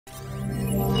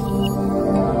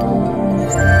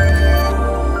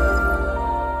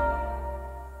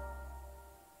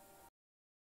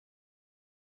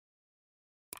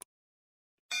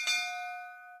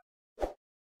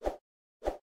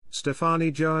Stefani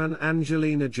Joanne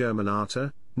Angelina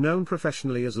Germanotta, known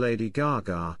professionally as Lady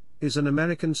Gaga, is an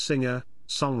American singer,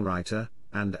 songwriter,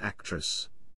 and actress.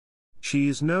 She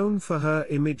is known for her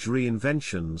image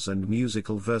reinventions and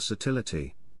musical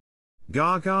versatility.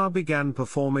 Gaga began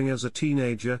performing as a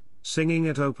teenager, singing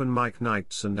at open mic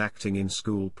nights and acting in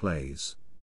school plays.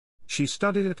 She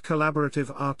studied at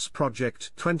Collaborative Arts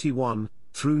Project 21,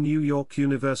 through New York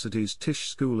University's Tisch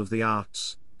School of the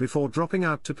Arts, before dropping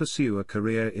out to pursue a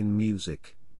career in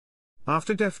music.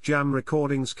 After Def Jam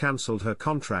Recordings cancelled her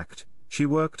contract, she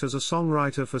worked as a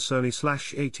songwriter for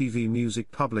Sony/ATV Music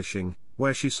Publishing,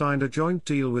 where she signed a joint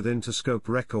deal with Interscope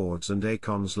Records and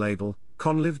Akon's label,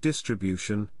 KonLive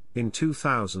Distribution, in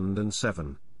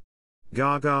 2007.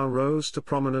 Gaga rose to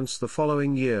prominence the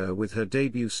following year with her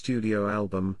debut studio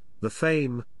album, The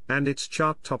Fame, and its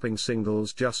chart-topping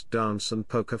singles Just Dance and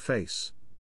Poker Face.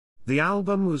 The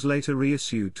album was later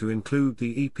reissued to include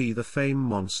the EP The Fame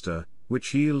Monster,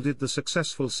 which yielded the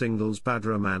successful singles Bad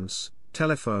Romance,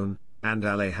 Telephone, and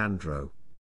Alejandro.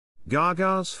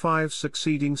 Gaga's 5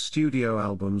 succeeding studio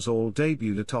albums all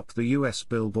debuted atop the US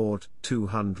Billboard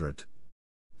 200.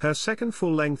 Her second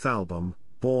full-length album,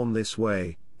 Born This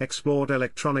Way, explored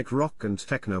electronic rock and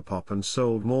technopop and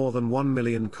sold more than 1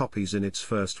 million copies in its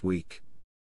first week.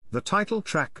 The title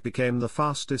track became the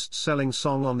fastest-selling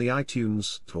song on the iTunes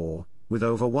Store, with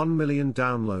over 1 million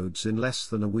downloads in less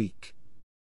than a week.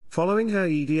 Following her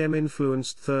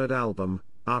EDM-influenced third album,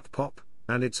 Art Pop,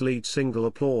 and its lead single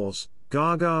Applause,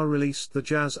 Gaga released the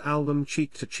jazz album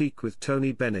Cheek to Cheek with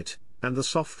Tony Bennett, and the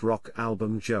soft rock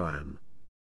album Joanne.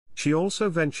 She also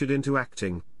ventured into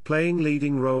acting, playing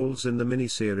leading roles in the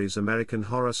miniseries American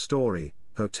Horror Story,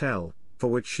 Hotel, for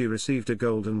which she received a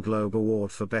Golden Globe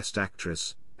Award for Best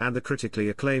Actress, and the critically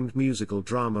acclaimed musical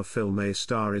drama film A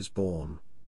Star Is Born.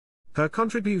 Her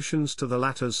contributions to the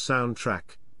latter's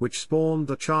soundtrack, which spawned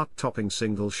the chart-topping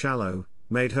single Shallow,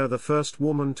 made her the first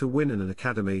woman to win an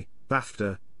Academy,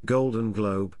 BAFTA, Golden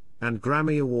Globe, and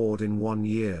Grammy Award in 1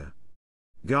 year.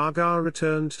 Gaga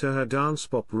returned to her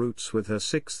dance-pop roots with her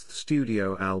 6th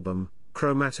studio album,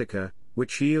 Chromatica,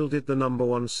 which yielded the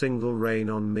 #1 single Rain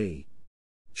on Me.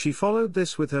 She followed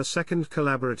this with her second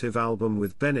collaborative album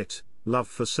with Bennett, Love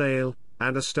for Sale,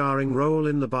 and a starring role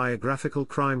in the biographical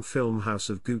crime film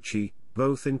House of Gucci,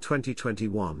 both in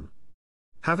 2021.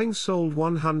 Having sold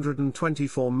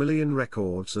 124 million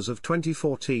records as of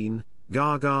 2014,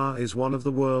 Gaga is one of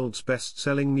the world's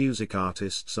best-selling music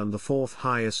artists and the 4th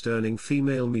highest-earning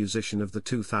female musician of the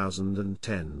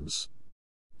 2010s.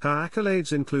 Her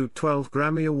accolades include 12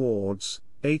 Grammy Awards,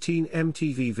 18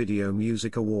 MTV Video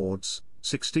Music Awards,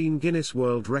 16 Guinness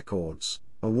World Records,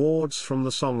 awards from the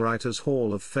Songwriters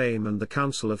Hall of Fame and the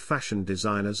Council of Fashion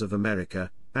Designers of America,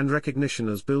 and recognition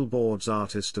as Billboard's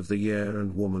Artist of the Year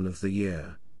and Woman of the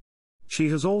Year. She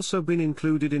has also been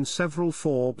included in several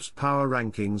Forbes Power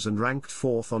Rankings and ranked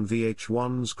 4th on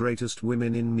VH1's Greatest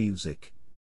Women in Music.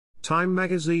 Time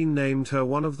magazine named her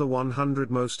one of the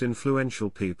 100 most influential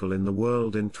people in the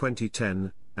world in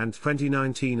 2010 and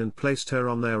 2019 and placed her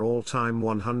on their all-time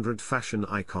 100 fashion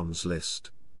icons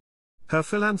list. Her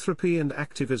philanthropy and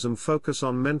activism focus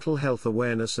on mental health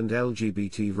awareness and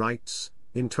LGBT rights.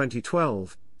 In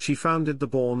 2012, she founded the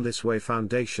Born This Way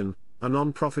Foundation, a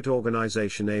non-profit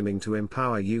organization aiming to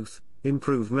empower youth,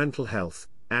 improve mental health,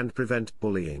 and prevent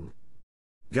bullying.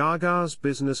 Gaga's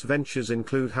business ventures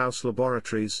include House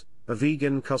Laboratories, a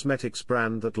vegan cosmetics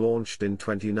brand that launched in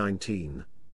 2019.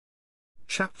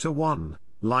 Chapter 1,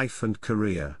 Life and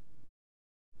Career.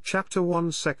 Chapter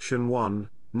 1 Section 1,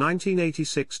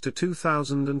 1986 to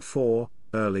 2004,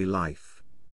 Early Life.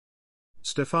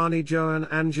 Stefani Joanne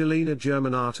Angelina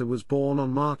Germanotta was born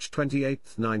on March 28,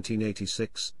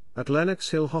 1986, at Lenox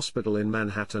Hill Hospital in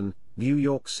Manhattan, New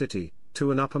York City,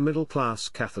 to an upper-middle-class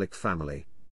Catholic family.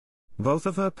 Both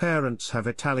of her parents have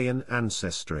Italian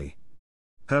ancestry.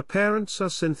 Her parents are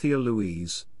Cynthia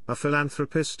Louise, a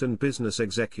philanthropist and business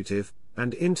executive,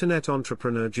 and internet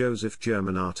entrepreneur Joseph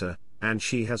Germanotta, and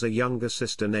she has a younger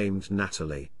sister named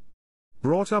Natalie.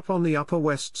 Brought up on the Upper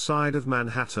West Side of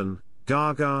Manhattan,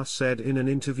 Gaga said in an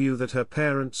interview that her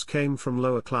parents came from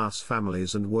lower-class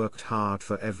families and worked hard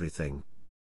for everything.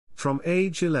 From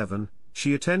age 11,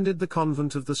 she attended the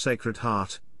Convent of the Sacred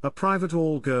Heart, a private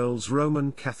all-girls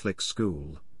Roman Catholic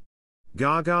school.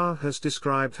 Gaga has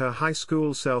described her high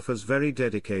school self as very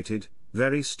dedicated,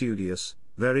 very studious,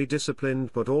 very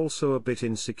disciplined but also a bit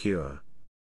insecure.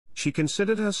 She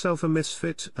considered herself a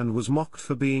misfit and was mocked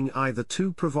for being either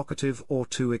too provocative or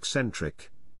too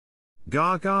eccentric.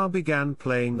 Gaga began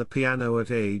playing the piano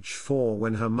at age 4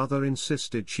 when her mother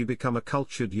insisted she become a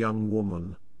cultured young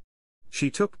woman. She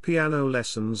took piano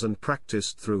lessons and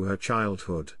practiced through her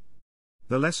childhood.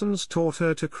 The lessons taught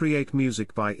her to create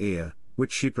music by ear,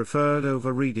 which she preferred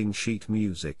over reading sheet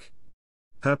music.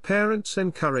 Her parents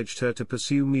encouraged her to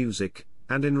pursue music,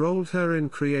 and enrolled her in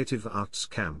creative arts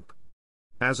camp.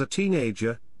 As a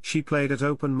teenager, she played at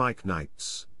open mic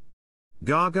nights.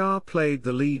 Gaga played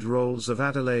the lead roles of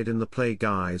Adelaide in the play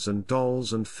Guys and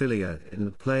Dolls and Philia in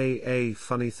the play A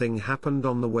Funny Thing Happened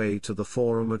on the Way to the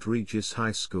Forum at Regis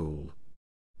High School.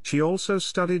 She also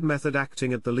studied method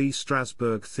acting at the Lee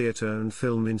Strasberg Theatre and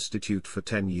Film Institute for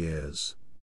 10 years.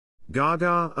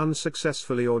 Gaga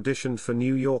unsuccessfully auditioned for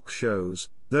New York shows,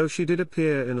 though she did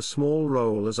appear in a small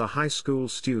role as a high school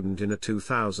student in a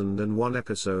 2001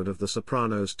 episode of The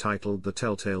Sopranos titled The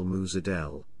Telltale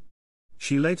Musidel.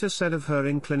 She later said of her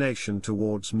inclination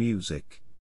towards music,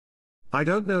 "I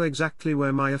don't know exactly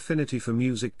where my affinity for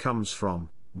music comes from,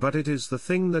 but it is the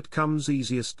thing that comes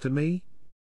easiest to me.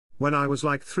 When I was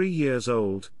like 3 years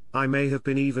old, I may have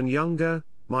been even younger,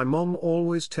 my mom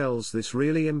always tells this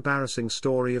really embarrassing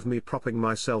story of me propping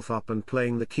myself up and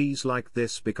playing the keys like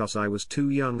this because I was too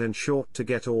young and short to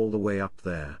get all the way up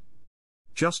there.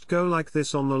 Just go like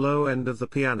this on the low end of the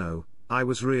piano. I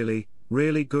was really,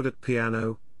 really good at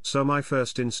piano, so my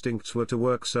first instincts were to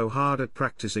work so hard at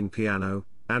practicing piano,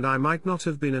 and I might not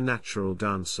have been a natural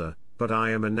dancer, but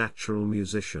I am a natural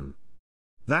musician.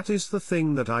 That is the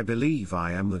thing that I believe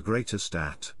I am the greatest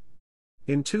at."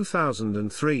 In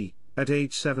 2003, at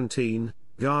age 17,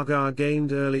 Gaga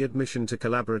gained early admission to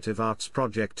Collaborative Arts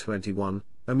Project 21,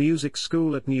 a music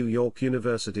school at New York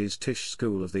University's Tisch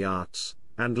School of the Arts,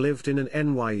 and lived in an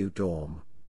NYU dorm.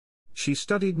 She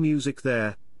studied music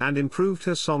there, and improved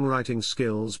her songwriting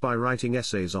skills by writing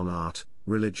essays on art,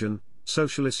 religion,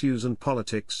 social issues and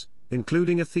politics,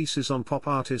 including a thesis on pop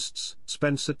artists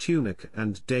Spencer Tunick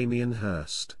and Damien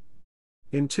Hirst.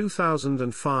 In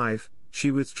 2005, she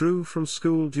withdrew from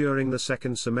school during the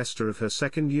second semester of her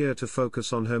second year to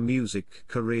focus on her music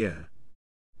career.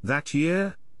 That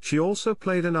year, she also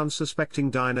played an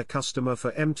unsuspecting diner customer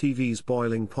for MTV's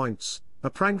Boiling Points, a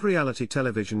prank reality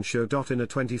television show. In a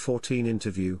 2014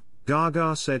 interview,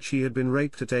 Gaga said she had been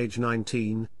raped at age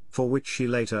 19, for which she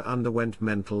later underwent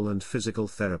mental and physical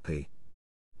therapy.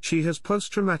 She has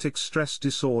post-traumatic stress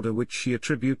disorder, which she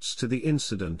attributes to the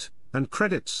incident, and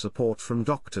credits support from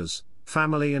doctors,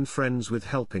 family and friends with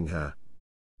helping her.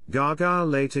 Gaga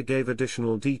later gave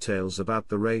additional details about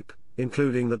the rape,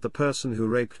 including that the person who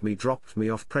raped me dropped me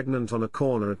off pregnant on a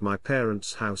corner at my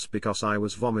parents' house because I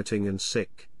was vomiting and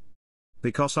sick.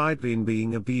 Because I'd been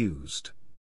being abused.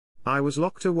 I was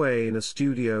locked away in a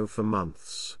studio for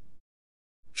months.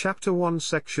 Chapter 1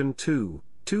 Section 2,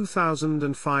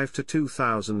 2005 to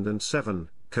 2007,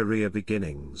 Career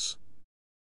Beginnings.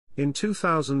 In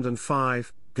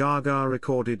 2005, Gaga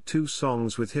recorded 2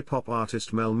 songs with hip-hop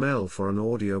artist Mel Mel for an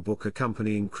audiobook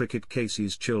accompanying Cricket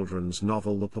Casey's children's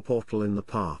novel The Purple in the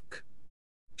Park.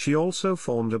 She also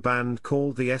formed a band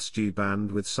called the SG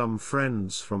Band with some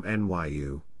friends from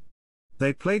NYU.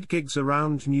 They played gigs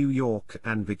around New York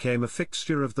and became a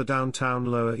fixture of the downtown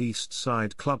Lower East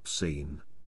Side club scene.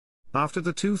 After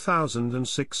the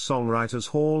 2006 Songwriters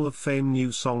Hall of Fame New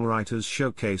Songwriters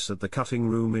Showcase at the Cutting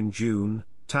Room in June,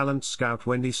 talent scout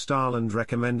Wendy Starland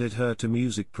recommended her to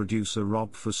music producer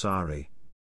Rob Fusari.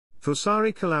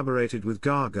 Fusari collaborated with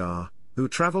Gaga, who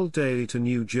traveled daily to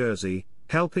New Jersey,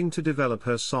 helping to develop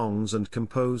her songs and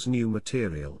compose new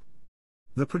material.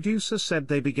 The producer said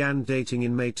they began dating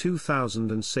in May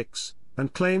 2006,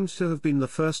 and claimed to have been the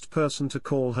first person to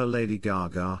call her Lady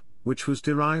Gaga, which was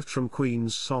derived from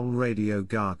Queen's song Radio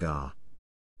Gaga.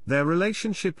 Their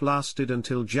relationship lasted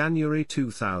until January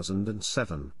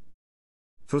 2007.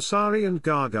 Fusari and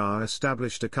Gaga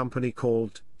established a company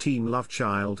called Team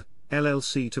Lovechild,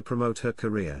 LLC to promote her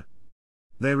career.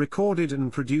 They recorded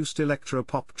and produced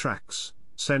electro-pop tracks,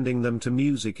 sending them to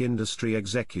music industry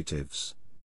executives.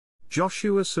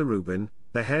 Joshua Sarubin,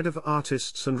 the head of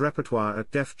artists and repertoire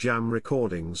at Def Jam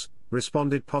Recordings,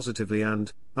 responded positively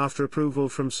and, after approval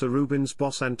from Sarubin's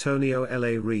boss Antonio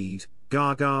L.A. Reid,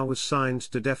 Gaga was signed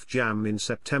to Def Jam in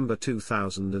September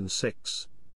 2006.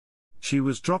 She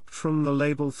was dropped from the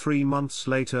label 3 months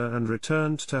later and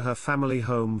returned to her family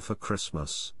home for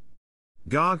Christmas.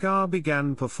 Gaga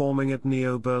began performing at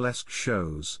neo-burlesque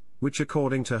shows, which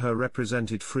according to her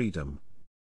represented freedom.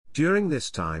 During this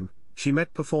time, she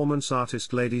met performance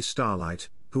artist Lady Starlight,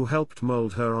 who helped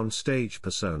mold her on-stage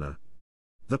persona.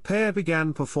 The pair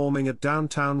began performing at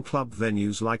downtown club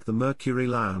venues like the Mercury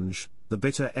Lounge, the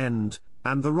Bitter End,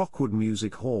 and the Rockwood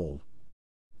Music Hall.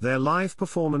 Their live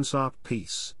performance art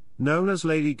piece, known as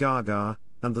Lady Gaga,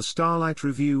 and the Starlight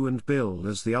Review and billed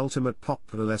as the ultimate pop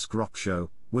burlesque rock show,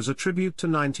 was a tribute to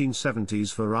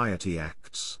 1970s variety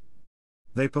acts.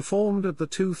 They performed at the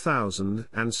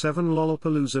 2007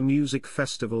 Lollapalooza Music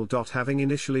Festival. Having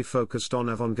initially focused on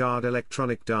avant-garde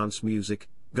electronic dance music,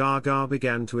 Gaga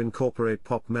began to incorporate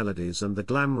pop melodies and the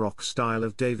glam rock style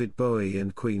of David Bowie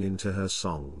and Queen into her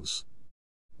songs.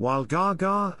 While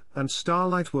Gaga and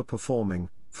Starlight were performing,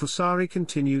 Fusari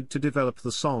continued to develop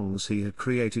the songs he had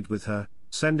created with her,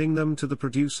 sending them to the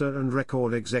producer and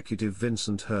record executive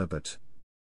Vincent Herbert.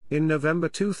 In November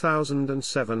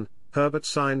 2007, Herbert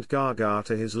signed Gaga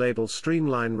to his label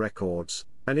Streamline Records,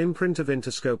 an imprint of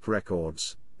Interscope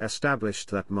Records,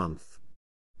 established that month.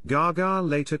 Gaga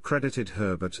later credited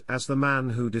Herbert as the man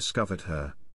who discovered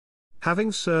her.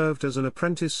 Having served as an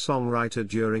apprentice songwriter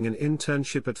during an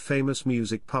internship at Famous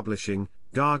Music Publishing,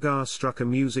 Gaga struck a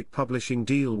music publishing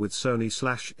deal with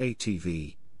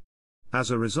Sony/ATV.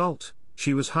 As a result,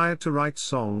 she was hired to write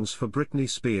songs for Britney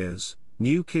Spears,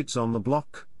 New Kids on the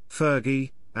Block,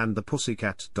 Fergie, and the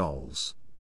Pussycat Dolls.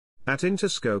 At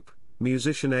Interscope,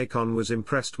 musician Akon was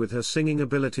impressed with her singing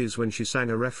abilities when she sang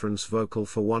a reference vocal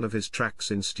for one of his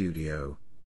tracks in studio.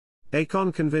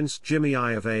 Akon convinced Jimmy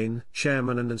Iovine,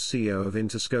 chairman and CEO of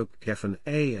Interscope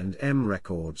F&A&M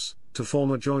Records, to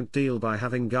form a joint deal by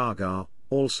having Gaga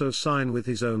also sign with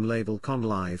his own label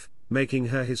KonLive, making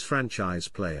her his franchise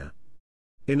player.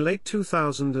 In late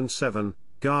 2007,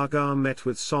 Gaga met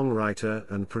with songwriter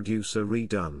and producer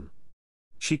Redone.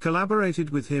 She collaborated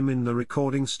with him in the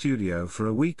recording studio for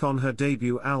a week on her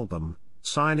debut album,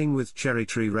 signing with Cherry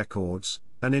Tree Records,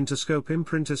 an Interscope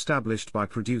imprint established by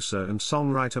producer and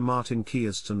songwriter Martin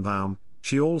Kierstenbaum.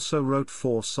 She also wrote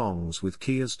 4 songs with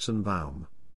Kierstenbaum.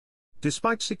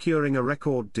 Despite securing a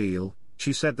record deal,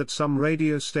 she said that some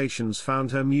radio stations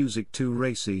found her music too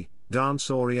racy,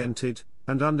 dance-oriented,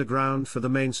 and underground for the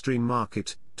mainstream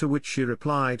market, to which she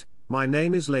replied, "My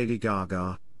name is Lady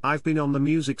Gaga, I've been on the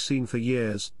music scene for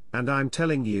years, and I'm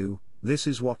telling you, this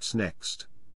is what's next."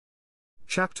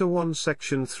 Chapter 1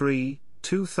 Section 3,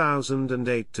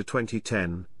 2008 to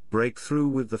 2010, Breakthrough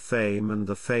with the Fame and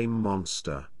the Fame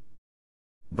Monster.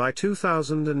 By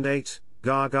 2008,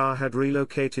 Gaga had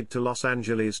relocated to Los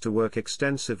Angeles to work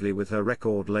extensively with her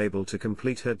record label to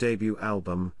complete her debut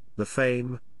album, The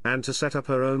Fame, and to set up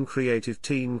her own creative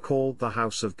team called the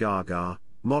House of Gaga,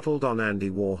 modeled on Andy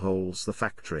Warhol's The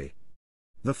Factory.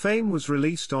 The Fame was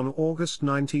released on August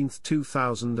 19,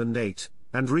 2008,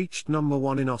 and reached number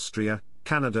 1 in Austria,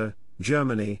 Canada,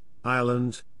 Germany,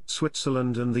 Ireland,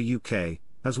 Switzerland and the UK,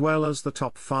 as well as the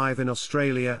top 5 in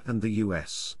Australia and the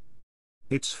US.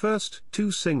 Its first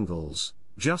 2 singles,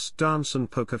 Just Dance and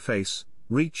Poker Face,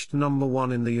 reached number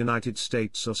 1 in the United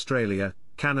States, Australia,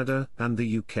 Canada and the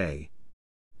UK.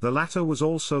 The latter was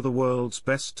also the world's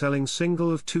best-selling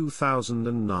single of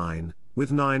 2009,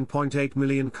 with 9.8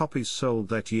 million copies sold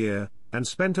that year, and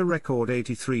spent a record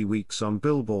 83 weeks on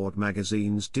Billboard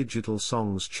magazine's Digital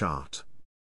Songs chart.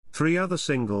 3 other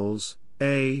singles,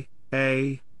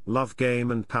 Love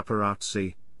Game and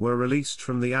Paparazzi, were released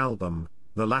from the album,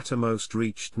 the latter most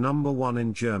reached number 1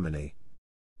 in Germany.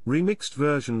 Remixed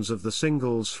versions of the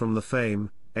singles from The Fame,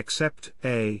 except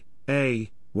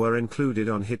were included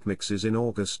on Hitmixes in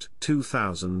August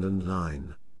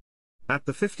 2009. At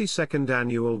the 52nd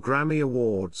Annual Grammy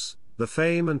Awards, The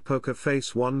Fame and Poker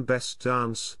Face won Best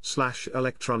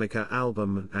Dance/Electronica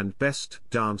Album and Best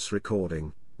Dance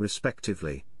Recording,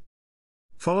 respectively.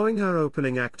 Following her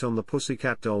opening act on the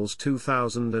Pussycat Dolls'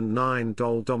 2009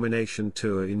 Doll Domination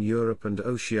Tour in Europe and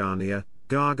Oceania,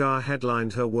 Gaga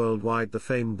headlined her worldwide The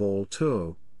Fame Ball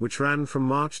Tour, which ran from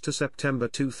March to September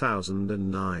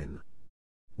 2009.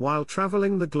 While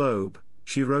traveling the globe,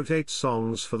 she wrote 8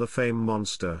 songs for The Fame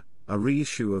Monster, a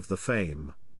reissue of The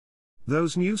Fame.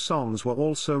 Those new songs were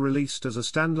also released as a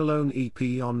standalone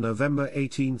EP on November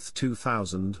 18,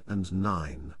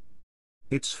 2009.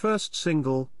 Its first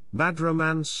single, Bad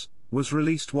Romance, was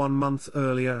released 1 month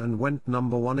earlier and went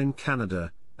number 1 in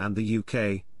Canada and the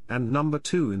UK, and number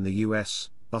 2 in the US,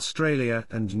 Australia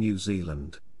and New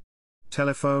Zealand.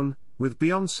 Telephone, with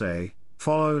Beyoncé,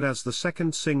 followed as the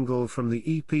second single from the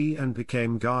EP and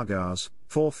became Gaga's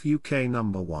 4th UK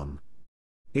number 1.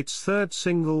 Its third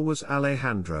single was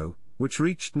Alejandro, which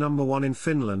reached number 1 in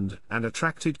Finland and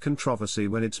attracted controversy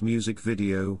when its music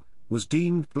video was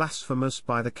deemed blasphemous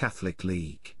by the Catholic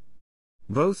League.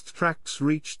 Both tracks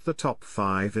reached the top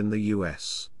 5 in the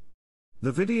US.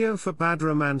 The video for Bad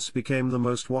Romance became the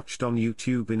most watched on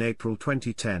YouTube in April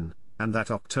 2010, and that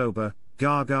October,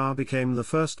 Gaga became the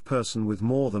first person with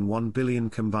more than 1 billion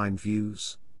combined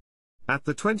views. At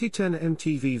the 2010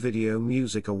 MTV Video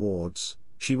Music Awards,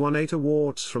 she won 8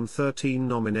 awards from 13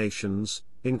 nominations,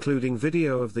 including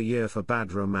Video of the Year for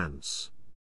Bad Romance.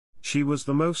 She was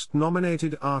the most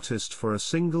nominated artist for a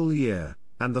single year,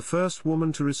 and the first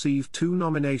woman to receive 2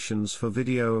 nominations for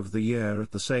Video of the Year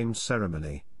at the same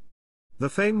ceremony. The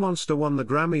Fame Monster won the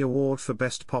Grammy Award for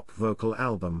Best Pop Vocal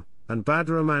Album, and Bad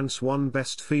Romance won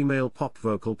Best Female Pop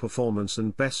Vocal Performance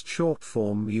and Best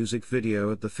Short-Form Music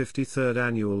Video at the 53rd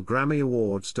Annual Grammy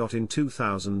Awards. In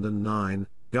 2009,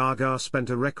 Gaga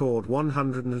spent a record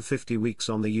 150 weeks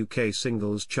on the UK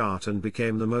singles chart and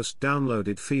became the most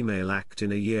downloaded female act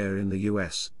in a year in the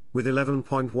US, with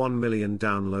 11.1 million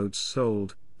downloads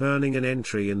sold, earning an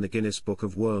entry in the Guinness Book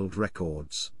of World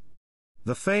Records.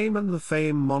 The Fame and the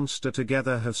Fame Monster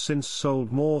together have since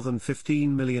sold more than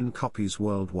 15 million copies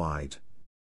worldwide.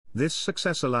 This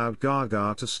success allowed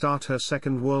Gaga to start her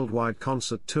second worldwide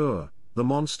concert tour, the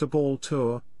Monster Ball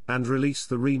Tour, and release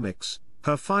the Remix,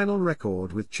 her final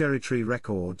record with Cherry Tree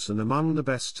Records and among the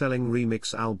best-selling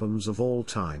remix albums of all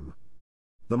time.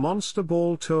 The Monster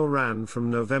Ball Tour ran from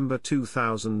November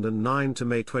 2009 to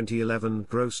May 2011,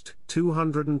 grossed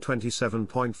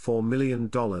 $227.4 million,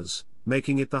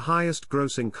 making it the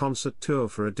highest-grossing concert tour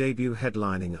for a debut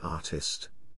headlining artist.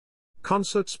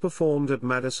 Concerts performed at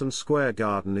Madison Square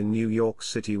Garden in New York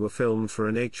City were filmed for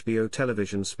an HBO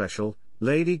television special,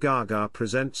 Lady Gaga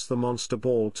Presents the Monster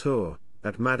Ball Tour,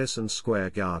 at Madison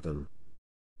Square Garden.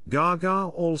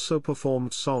 Gaga also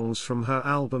performed songs from her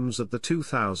albums at the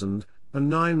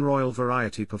 2009 Royal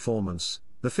Variety Performance,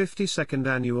 the 52nd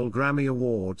Annual Grammy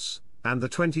Awards, and the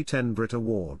 2010 Brit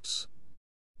Awards.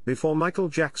 Before Michael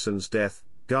Jackson's death,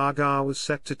 Gaga was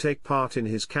set to take part in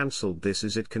his cancelled This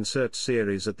Is It concert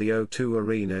series at the O2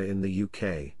 Arena in the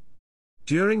UK.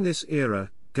 During this era,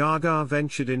 Gaga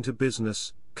ventured into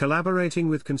business, collaborating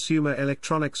with consumer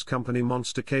electronics company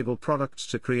Monster Cable Products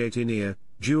to create in-ear,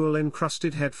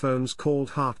 jewel-encrusted headphones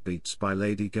called Heartbeats by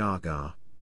Lady Gaga.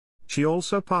 She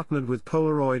also partnered with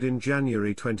Polaroid in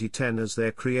January 2010 as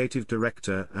their creative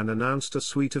director and announced a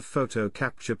suite of photo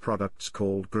capture products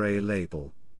called Grey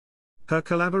Label. Her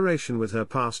collaboration with her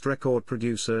past record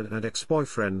producer and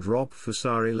ex-boyfriend Rob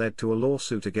Fusari led to a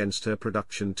lawsuit against her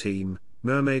production team,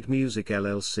 Mermaid Music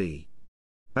LLC.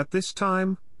 At this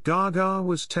time, Gaga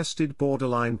was tested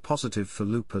borderline positive for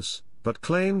lupus, but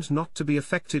claimed not to be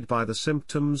affected by the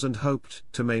symptoms and hoped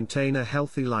to maintain a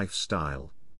healthy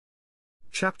lifestyle.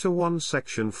 Chapter 1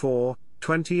 Section 4,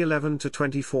 2011 to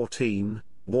 2014,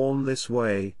 Born This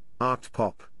Way, Art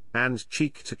Pop, and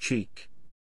Cheek to Cheek.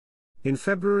 In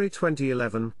February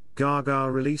 2011,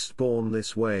 Gaga released Born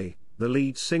This Way, the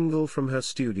lead single from her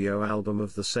studio album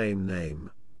of the same name.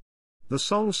 The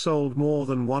song sold more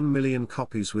than 1 million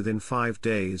copies within 5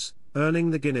 days,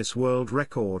 earning the Guinness World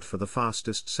Record for the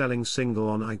fastest-selling single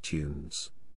on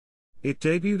iTunes. It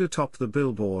debuted atop the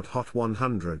Billboard Hot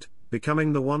 100,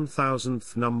 becoming the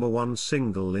 1,000th #1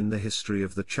 single in the history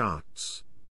of the charts.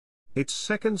 Its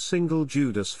second single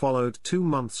Judas followed 2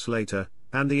 months later,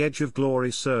 and The Edge of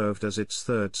Glory served as its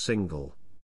third single.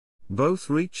 Both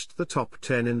reached the top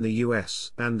 10 in the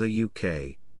US and the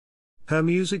UK. Her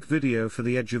music video for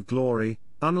The Edge of Glory,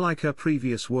 unlike her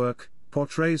previous work,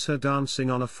 portrays her dancing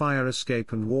on a fire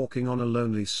escape and walking on a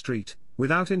lonely street,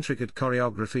 without intricate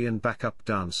choreography and backup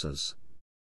dancers.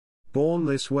 Born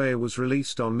This Way was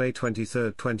released on May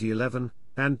 23, 2011,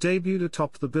 and debuted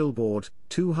atop the Billboard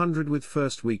 200 with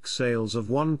first-week sales of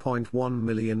 1.1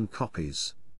 million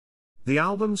copies. The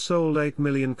album sold 8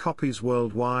 million copies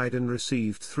worldwide and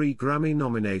received 3 Grammy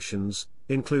nominations,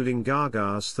 including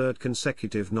Gaga's third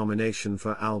consecutive nomination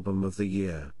for Album of the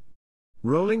Year.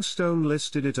 Rolling Stone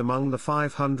listed it among the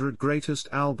 500 greatest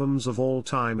albums of all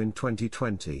time in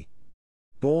 2020.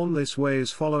 Born This Way's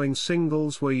following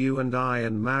singles were You and I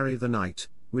and Marry the Night,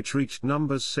 which reached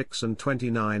numbers 6 and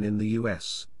 29 in the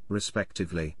US,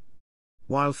 respectively.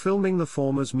 While filming the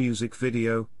former's music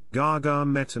video, Gaga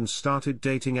met and started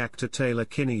dating actor Taylor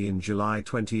Kinney in July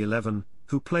 2011,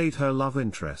 who played her love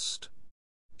interest.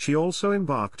 She also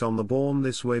embarked on the Born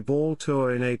This Way Ball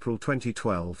Tour in April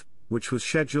 2012, which was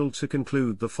scheduled to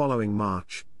conclude the following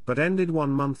March, but ended 1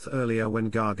 month earlier when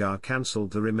Gaga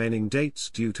cancelled the remaining dates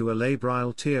due to a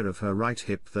labral tear of her right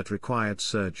hip that required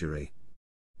surgery.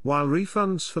 While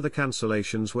refunds for the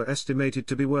cancellations were estimated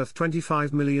to be worth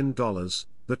 $25 million,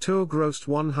 the tour grossed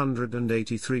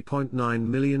 $183.9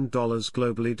 million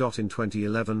globally. In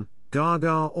 2011,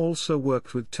 Gaga also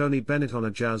worked with Tony Bennett on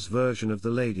a jazz version of The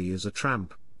Lady Is a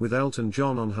Tramp, with Elton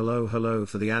John on Hello Hello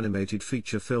for the animated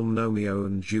feature film Romeo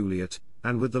and Juliet,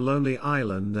 and with The Lonely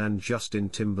Island and Justin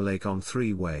Timberlake on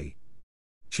Three Way.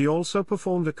 She also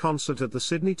performed a concert at the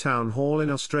Sydney Town Hall in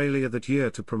Australia that year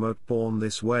to promote Born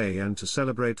This Way and to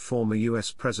celebrate former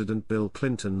US President Bill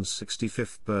Clinton's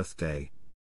 65th birthday.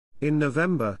 In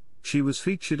November, she was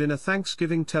featured in a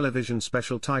Thanksgiving television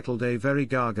special titled A Very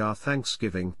Gaga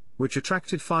Thanksgiving, which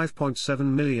attracted 5.7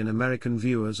 million American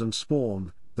viewers and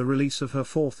spawned the release of her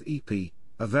fourth EP,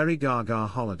 A Very Gaga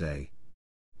Holiday.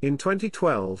 In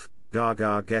 2012,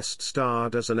 Gaga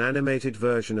guest-starred as an animated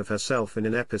version of herself in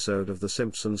an episode of The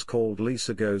Simpsons called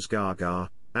Lisa Goes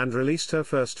Gaga, and released her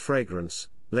first fragrance,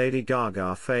 Lady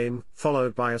Gaga Fame,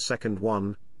 followed by a second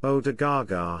one, Eau de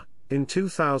Gaga, in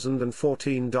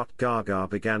 2014. Gaga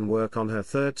began work on her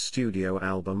third studio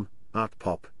album, Art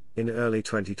Pop, in early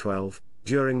 2012.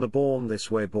 During the Born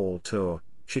This Way Ball tour,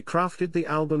 she crafted the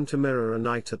album to mirror a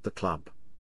night at the club.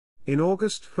 In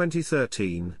August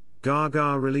 2013,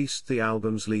 Gaga released the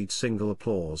album's lead single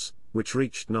Applause, which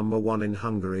reached number 1 in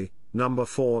Hungary, number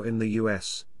 4 in the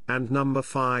US, and number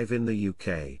 5 in the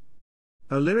UK.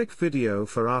 A lyric video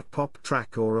for Art Pop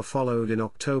track Aura followed in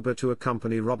October to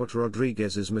accompany Robert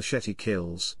Rodriguez's Machete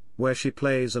Kills, where she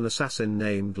plays an assassin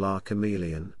named La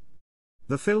Chameleon.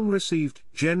 The film received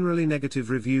generally negative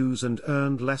reviews and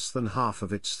earned less than half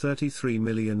of its $33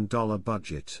 million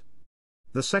budget.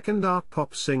 The second Art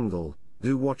Pop single,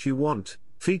 Do What You Want,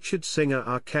 featured singer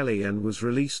R. Kelly and was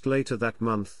released later that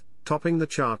month, topping the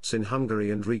charts in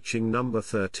Hungary and reaching number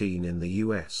 13 in the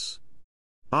US.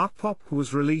 Art Pop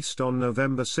was released on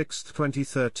November 6,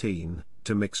 2013,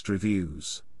 to mixed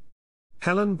reviews.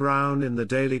 Helen Brown in the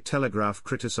Daily Telegraph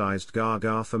criticized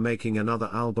Gaga for making another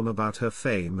album about her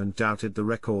fame and doubted the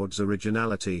record's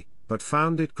originality, but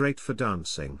found it great for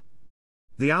dancing.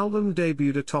 The album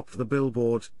debuted atop the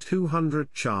Billboard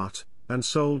 200 chart, and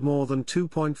sold more than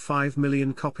 2.5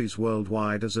 million copies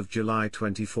worldwide as of July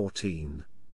 2014.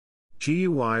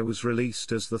 GUI was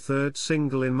released as the third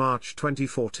single in March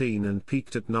 2014 and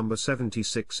peaked at number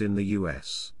 76 in the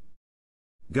US.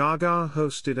 Gaga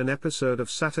hosted an episode of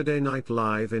Saturday Night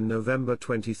Live in November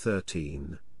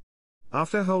 2013.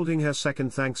 After holding her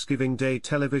second Thanksgiving Day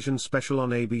television special on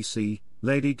ABC,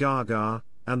 Lady Gaga,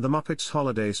 and The Muppets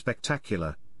Holiday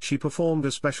Spectacular, she performed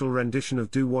a special rendition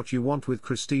of Do What You Want with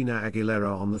Christina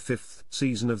Aguilera on the 5th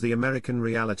season of the American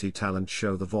reality talent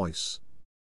show The Voice.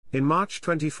 In March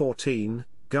 2014,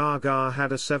 Gaga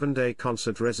had a 7-day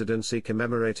concert residency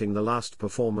commemorating the last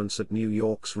performance at New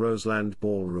York's Roseland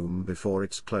Ballroom before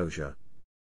its closure.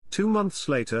 2 months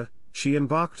later, she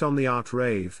embarked on the Art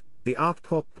Rave, the Art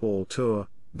Pop Ball Tour,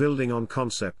 building on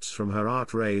concepts from her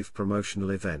Art Rave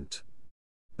promotional event.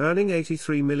 Earning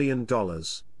 $83 million,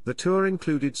 the tour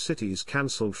included cities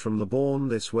cancelled from the Born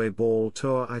This Way Ball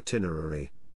Tour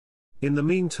itinerary. In the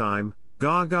meantime,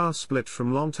 Gaga split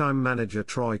from longtime manager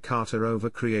Troy Carter over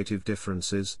creative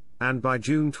differences, and by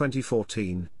June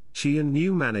 2014, she and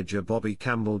new manager Bobby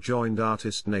Campbell joined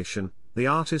Artist Nation, the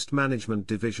artist management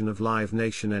division of Live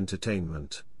Nation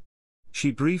Entertainment. She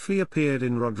briefly appeared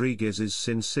in Rodriguez's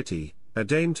Sin City, A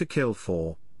Dame to Kill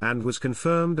For, and was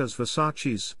confirmed as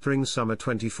Versace's Spring-Summer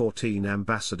 2014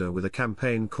 ambassador with a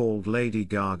campaign called Lady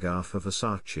Gaga for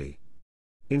Versace.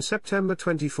 In September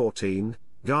 2014,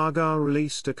 Gaga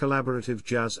released a collaborative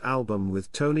jazz album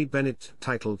with Tony Bennett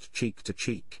titled Cheek to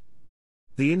Cheek.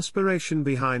 The inspiration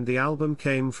behind the album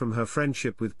came from her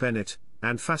friendship with Bennett,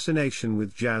 and fascination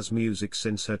with jazz music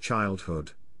since her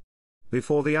childhood.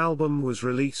 Before the album was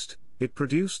released, it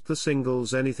produced the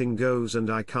singles Anything Goes and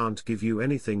I Can't Give You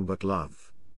Anything But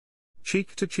Love.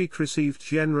 Cheek to Cheek received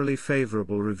generally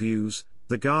favorable reviews.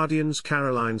 The Guardian's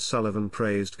Caroline Sullivan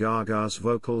praised Gaga's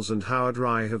vocals, and Howard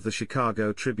Rye of the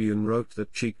Chicago Tribune wrote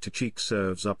that Cheek to Cheek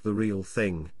serves up the real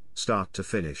thing, start to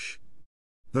finish.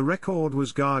 The record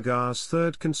was Gaga's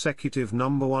third consecutive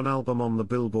 #1 album on the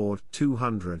Billboard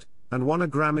 200, and won a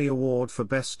Grammy Award for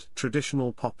Best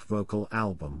Traditional Pop Vocal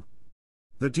Album.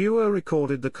 The duo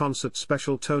recorded the concert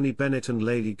special Tony Bennett and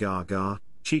Lady Gaga,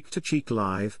 Cheek to Cheek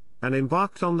Live, and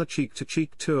embarked on the Cheek to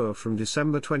Cheek tour from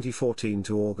December 2014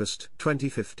 to August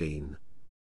 2015.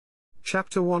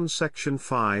 Chapter 1 Section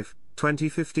 5,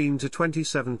 2015 to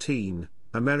 2017,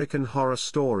 American Horror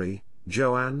Story,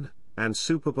 Joanne, and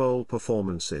Super Bowl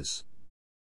performances.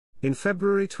 In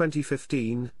February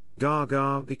 2015,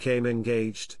 Gaga became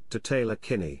engaged to Taylor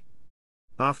Kinney.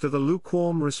 After the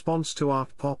lukewarm response to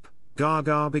Art Pop,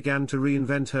 Gaga began to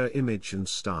reinvent her image and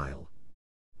style.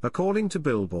 According to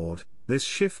Billboard, this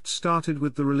shift started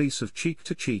with the release of Cheek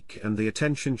to Cheek and the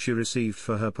attention she received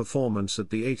for her performance at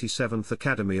the 87th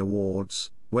Academy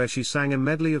Awards, where she sang a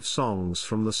medley of songs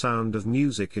from The Sound of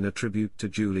Music in a tribute to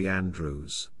Julie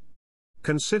Andrews.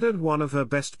 Considered one of her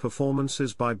best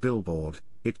performances by Billboard,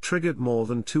 it triggered more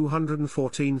than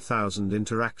 214,000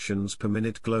 interactions per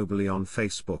minute globally on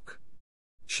Facebook.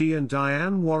 She and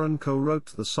Diane Warren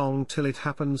co-wrote the song Till It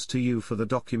Happens to You for the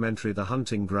documentary The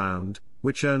Hunting Ground,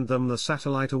 which earned them the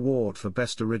Satellite Award for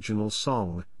Best Original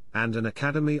Song, and an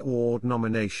Academy Award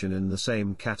nomination in the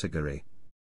same category.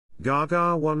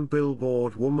 Gaga won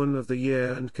Billboard Woman of the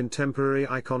Year and Contemporary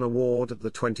Icon Award at the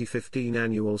 2015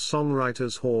 annual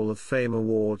Songwriters Hall of Fame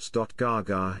Awards.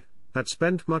 Gaga had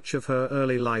spent much of her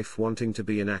early life wanting to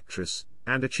be an actress,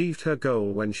 and achieved her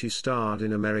goal when she starred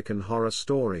in American Horror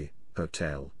Story,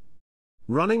 Hotel.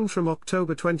 Running from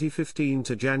October 2015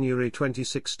 to January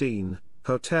 2016,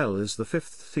 Hotel is the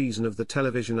fifth season of the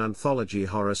television anthology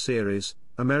horror series,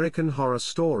 American Horror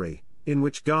Story, in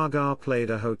which Gaga played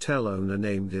a hotel owner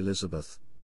named Elizabeth.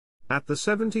 At the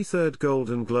 73rd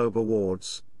Golden Globe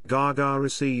Awards, Gaga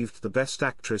received the Best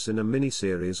Actress in a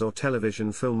Miniseries or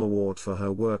Television Film Award for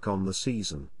her work on the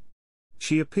season.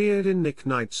 She appeared in Nick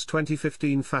Knight's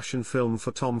 2015 fashion film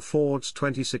for Tom Ford's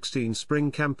 2016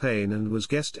 spring campaign and was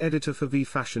guest editor for V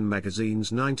Fashion magazine's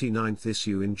 99th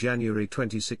issue in January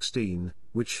 2016,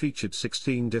 which featured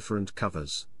 16 different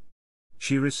covers.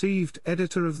 She received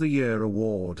Editor of the Year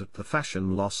award at the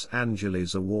Fashion Los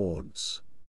Angeles Awards.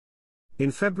 In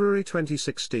February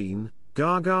 2016,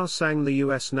 Gaga sang the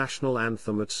U.S. national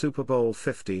anthem at Super Bowl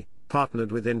 50,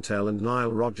 partnered with Intel and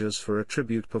Nile Rodgers for a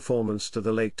tribute performance to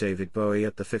the late David Bowie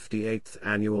at the 58th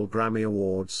Annual Grammy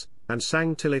Awards, and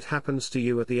sang Till It Happens to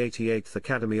You at the 88th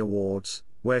Academy Awards,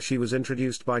 where she was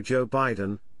introduced by Joe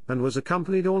Biden, and was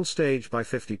accompanied on stage by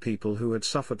 50 people who had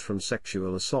suffered from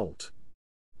sexual assault.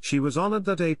 She was honored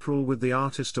that April with the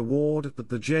Artist Award at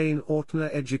the Jane Ortner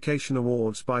Education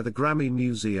Awards by the Grammy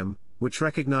Museum, which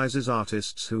recognizes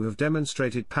artists who have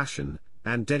demonstrated passion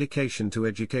and dedication to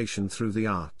education through the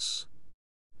arts.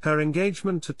 Her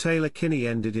engagement to Taylor Kinney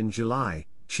ended in July.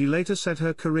 She later said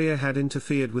her career had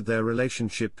interfered with their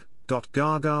relationship.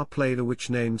 Gaga played a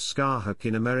witch named Scarhook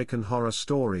in American Horror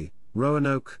Story,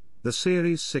 Roanoke, the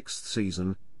series' sixth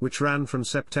season, which ran from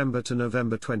September to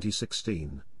November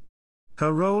 2016.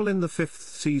 Her role in the fifth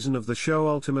season of the show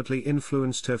ultimately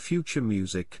influenced her future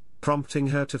music, prompting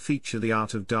her to feature The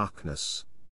Art of Darkness.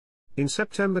 In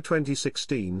September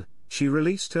 2016, she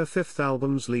released her fifth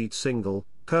album's lead single,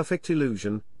 Perfect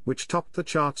Illusion, which topped the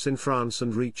charts in France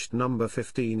and reached number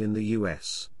 15 in the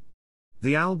US.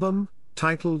 The album,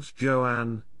 titled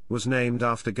Joanne, was named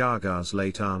after Gaga's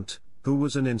late aunt, who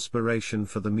was an inspiration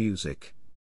for the music.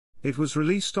 It was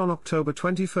released on October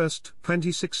 21,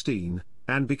 2016,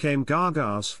 and became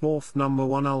Gaga's fourth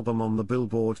 #1 album on the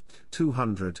Billboard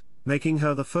 200, making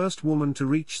her the first woman to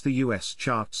reach the US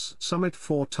charts summit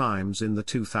 4 times in the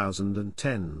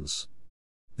 2010s.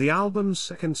 The album's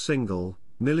second single,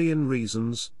 Million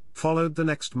Reasons, followed the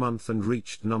next month and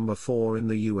reached number 4 in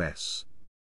the US.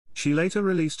 She later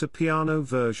released a piano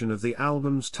version of the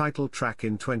album's title track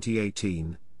in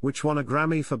 2018, which won a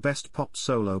Grammy for Best Pop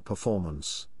Solo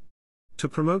Performance. To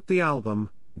promote the album,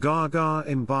 Gaga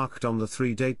embarked on the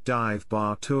 3-date dive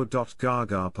bar tour.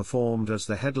 Gaga performed as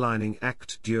the headlining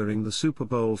act during the Super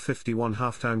Bowl 51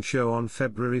 halftime show on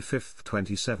February 5,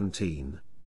 2017.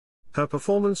 Her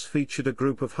performance featured a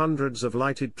group of hundreds of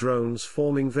lighted drones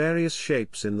forming various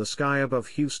shapes in the sky above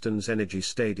Houston's Energy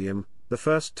Stadium, the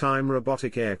first time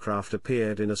robotic aircraft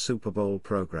appeared in a Super Bowl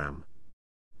program.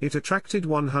 It attracted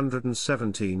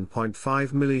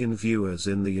 117.5 million viewers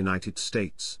in the United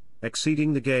States,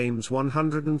 exceeding the game's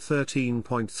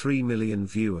 113.3 million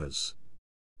viewers.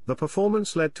 The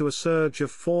performance led to a surge of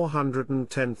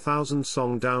 410,000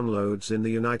 song downloads in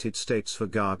the United States for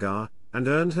Gaga, and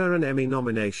earned her an Emmy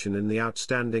nomination in the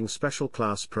Outstanding Special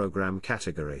Class Program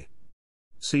category.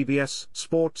 CBS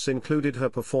Sports included her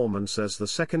performance as the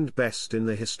second best in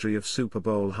the history of Super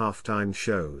Bowl halftime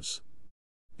shows.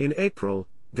 In April,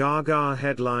 Gaga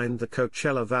headlined the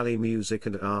Coachella Valley Music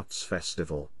and Arts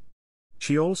Festival.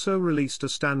 She also released a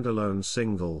standalone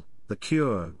single, The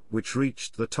Cure, which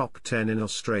reached the top 10 in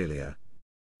Australia.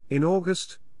 In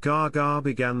August, Gaga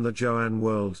began the Joanne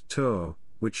World Tour,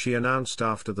 which she announced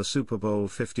after the Super Bowl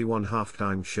 51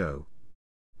 halftime show.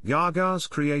 Gaga's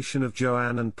creation of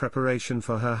Joanne and preparation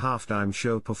for her halftime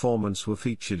show performance were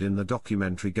featured in the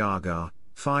documentary Gaga,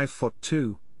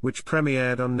 5'2", which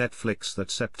premiered on Netflix that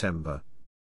September.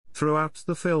 Throughout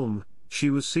the film,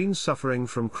 she was seen suffering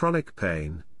from chronic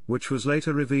pain, which was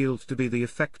later revealed to be the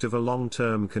effect of a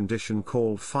long-term condition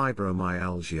called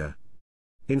fibromyalgia.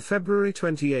 In February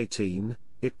 2018,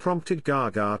 it prompted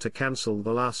Gaga to cancel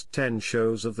the last 10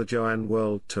 shows of the Joanne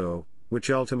World Tour, which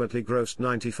ultimately grossed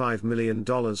 $95 million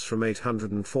from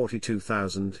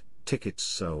 842,000 tickets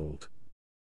sold.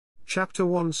 Chapter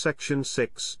 1 Section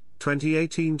 6,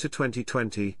 2018 to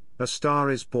 2020, A Star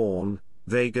is Born,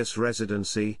 Vegas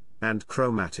Residency, and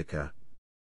Chromatica.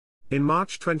 In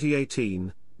March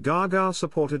 2018, Gaga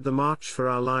supported the March for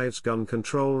Our Lives gun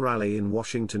control rally in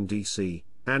Washington, D.C.,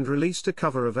 and released a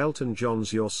cover of Elton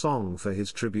John's Your Song for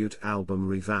his tribute album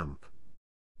Revamp.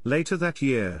 Later that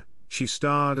year, She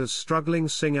starred as struggling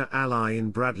singer Ally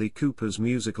in Bradley Cooper's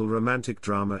musical romantic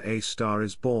drama A Star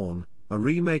Is Born, a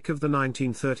remake of the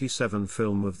 1937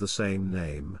 film of the same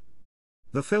name.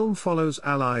 The film follows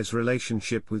Ally's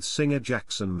relationship with singer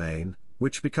Jackson Maine,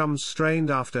 which becomes strained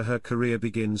after her career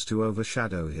begins to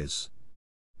overshadow his.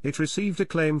 It received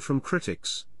acclaim from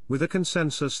critics, with a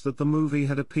consensus that the movie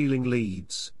had appealing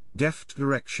leads, deft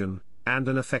direction, and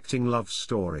an affecting love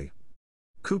story.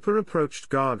 Cooper approached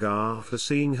Gaga after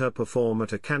seeing her perform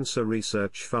at a cancer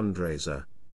research fundraiser.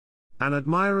 An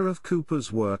admirer of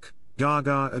Cooper's work,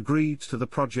 Gaga agreed to the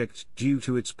project due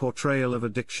to its portrayal of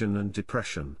addiction and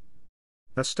depression.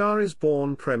 A Star Is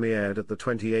Born premiered at the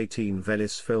 2018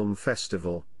 Venice Film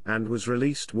Festival, and was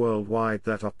released worldwide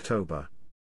that October.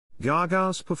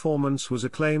 Gaga's performance was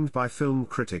acclaimed by film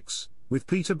critics, with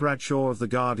Peter Bradshaw of The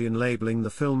Guardian labeling the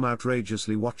film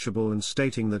outrageously watchable and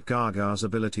stating that Gaga's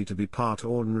ability to be part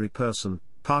ordinary person,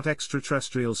 part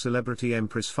extraterrestrial celebrity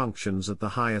empress functions at the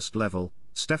highest level.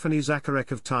 Stefani Joanne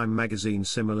of Time magazine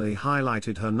similarly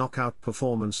highlighted her knockout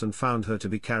performance and found her to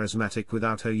be charismatic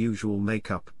without her usual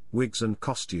makeup, wigs and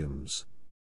costumes.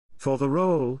 For the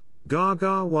role,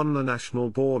 Gaga won the National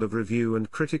Board of Review and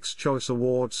Critics' Choice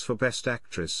Awards for Best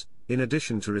Actress, in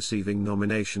addition to receiving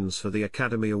nominations for the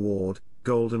Academy Award,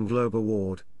 Golden Globe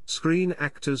Award, Screen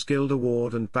Actors Guild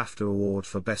Award and BAFTA Award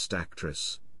for Best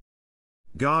Actress.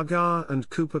 Gaga and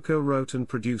Cooper co-wrote and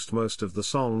produced most of the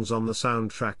songs on the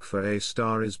soundtrack for A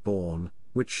Star Is Born,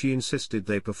 which she insisted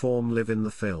they perform live in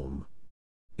the film.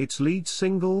 Its lead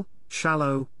single,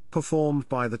 Shallow, performed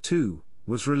by the two,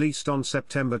 was released on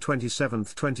September 27,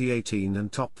 2018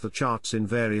 and topped the charts in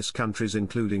various countries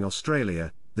including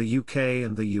Australia, the UK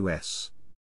and the US.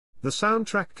 The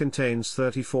soundtrack contains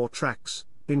 34 tracks,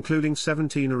 including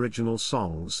 17 original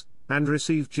songs, and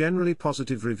received generally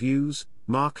positive reviews.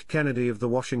 Mark Kennedy of The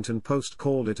Washington Post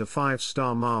called it a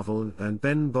 5-star marvel, and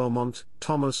Ben Beaumont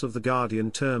Thomas of The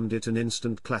Guardian termed it an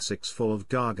instant classics full of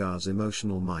Gaga's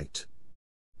emotional might.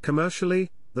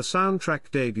 Commercially, the soundtrack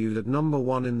debuted at number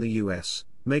 1 in the US,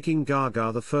 making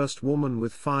Gaga the first woman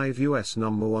with 5 US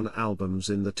number 1 albums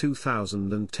in the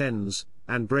 2010s,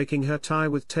 and breaking her tie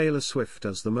with Taylor Swift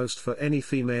as the most for any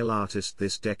female artist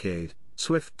this decade.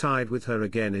 Swift tied with her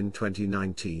again in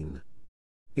 2019.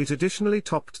 It additionally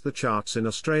topped the charts in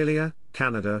Australia,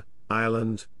 Canada,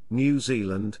 Ireland, New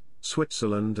Zealand,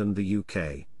 Switzerland and the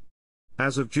UK.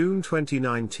 As of June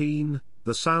 2019,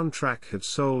 the soundtrack had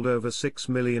sold over 6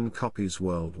 million copies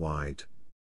worldwide.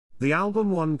 The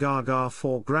album won Gaga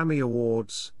 4 Grammy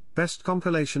Awards, Best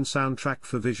Compilation Soundtrack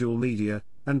for Visual Media,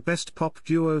 and Best Pop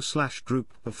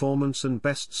Duo/Group Performance and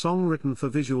Best Song Written for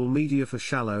Visual Media for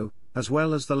Shallow, as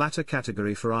well as the latter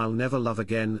category for I'll Never Love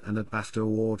Again and a BAFTA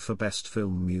Award for Best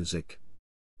Film Music.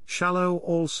 Shallow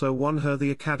also won her the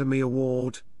Academy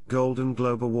Award, Golden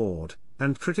Globe Award,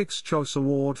 and Critics' Choice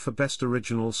Award for Best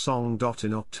Original Song.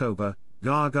 In October,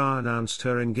 Gaga announced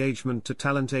her engagement to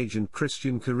talent agent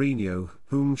Christian Carino,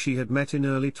 whom she had met in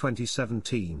early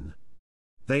 2017.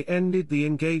 They ended the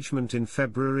engagement in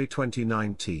February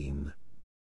 2019.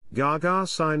 Gaga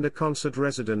signed a concert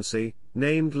residency,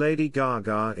 named Lady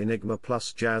Gaga Enigma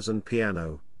Plus Jazz and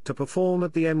Piano, to perform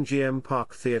at the MGM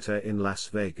Park Theatre in Las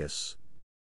Vegas.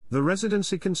 The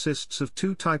residency consists of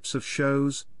 2 types of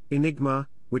shows: Enigma,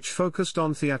 which focused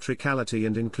on theatricality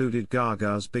and included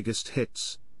Gaga's biggest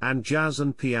hits, and Jazz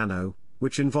and Piano,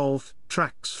 which involved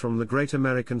tracks from the Great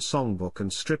American Songbook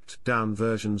and stripped-down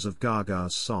versions of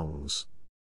Gaga's songs.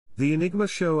 The Enigma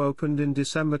show opened in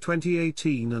December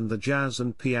 2018 and the Jazz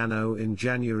and Piano in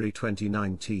January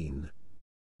 2019.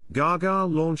 Gaga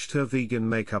launched her vegan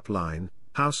makeup line,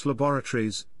 House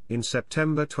Laboratories, in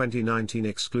September 2019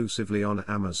 exclusively on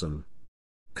Amazon.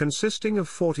 Consisting of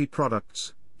 40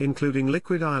 products, including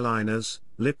liquid eyeliners,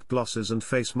 lip glosses and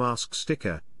face mask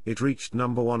sticker, it reached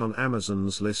number 1 on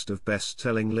Amazon's list of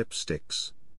best-selling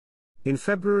lipsticks. In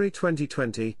February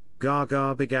 2020,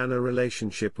 Gaga began a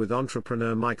relationship with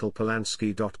entrepreneur Michael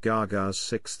Polanski. Gaga's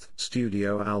 6th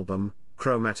studio album,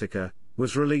 Chromatica,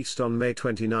 was released on May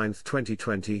 29,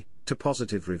 2020, to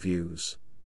positive reviews.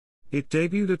 It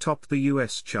debuted atop the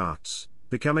US charts,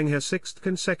 becoming her 6th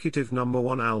consecutive number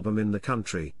 1 album in the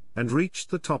country, and reached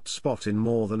the top spot in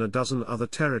more than a dozen other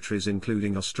territories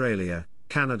including Australia,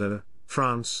 Canada,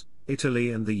 France, Italy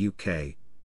and the UK.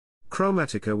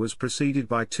 Chromatica was preceded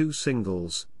by 2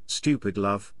 singles, Stupid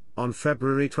Love, on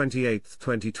February 28,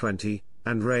 2020,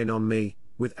 and Rain on Me,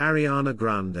 with Ariana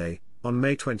Grande, on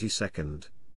May 22.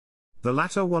 The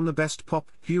latter won the Best Pop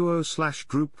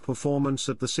Duo/Group Performance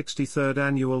at the 63rd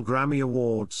Annual Grammy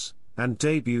Awards, and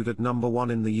debuted at number 1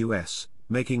 in the US,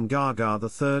 making Gaga the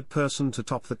 3rd person to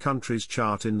top the country's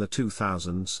chart in the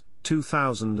 2000s.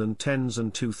 2010s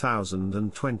and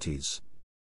 2020s.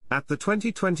 At the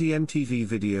 2020 MTV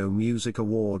Video Music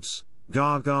Awards,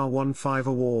 Gaga won 5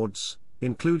 awards,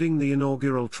 including the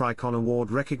inaugural Tricon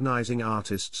Award recognizing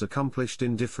artists accomplished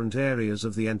in different areas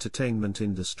of the entertainment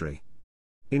industry.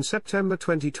 In September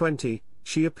 2020,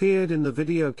 she appeared in the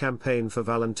video campaign for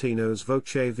Valentino's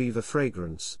Voce Viva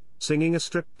fragrance, singing a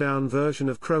stripped-down version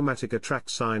of Chromatica track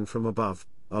Sign from Above,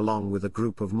 along with a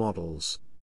group of models.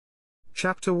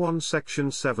 Chapter 1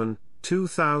 Section 7,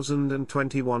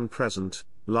 2021 Present,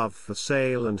 Love for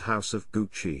Sale and House of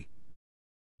Gucci.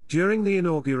 During the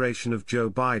inauguration of Joe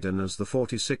Biden as the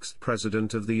 46th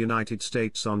President of the United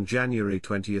States on January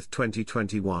 20,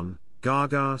 2021,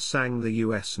 Gaga sang the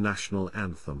U.S. national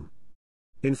anthem.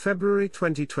 In February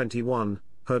 2021,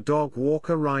 her dog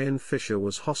walker Ryan Fisher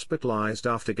was hospitalized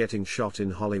after getting shot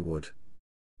in Hollywood.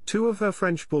 2 of her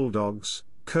French bulldogs,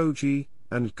 Koji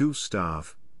and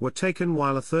Gustave, were taken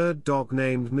while a third dog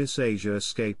named Miss Asia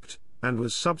escaped, and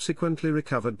was subsequently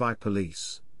recovered by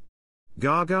police.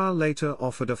 Gaga later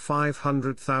offered a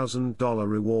 $500,000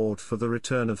 reward for the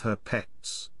return of her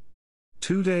pets.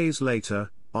 2 days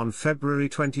later, on February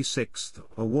 26,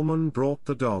 a woman brought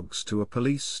the dogs to a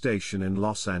police station in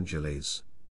Los Angeles.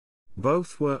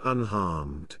 Both were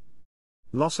unharmed.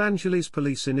 Los Angeles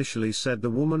police initially said the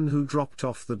woman who dropped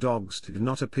off the dogs did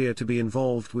not appear to be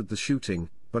involved with the shooting,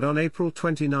 but on April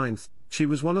 29, she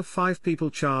was one of 5 people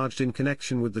charged in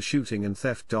connection with the shooting and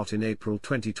theft. In April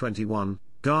 2021,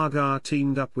 Gaga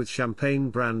teamed up with Champagne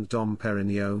brand Dom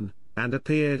Perignon, and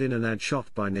appeared in an ad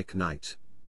shot by Nick Knight.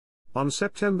 On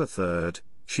September 3,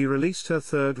 she released her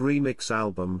 3rd remix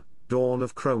album, Dawn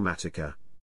of Chromatica.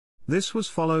 This was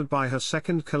followed by her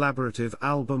 2nd collaborative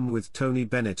album with Tony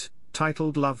Bennett,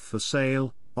 titled Love for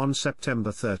Sale, on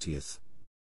September 30.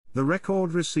 The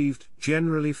record received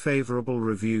generally favorable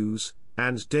reviews,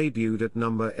 and debuted at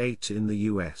number 8 in the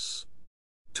US.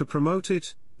 To promote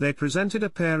it, they presented a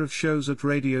pair of shows at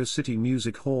Radio City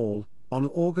Music Hall, on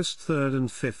August 3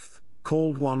 and 5,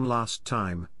 called One Last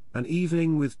Time, An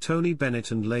Evening with Tony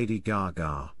Bennett and Lady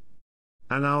Gaga.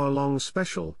 An hour-long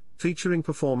special, featuring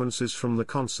performances from the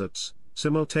concerts,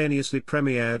 simultaneously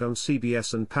premiered on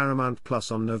CBS and Paramount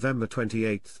Plus on November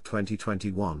 28,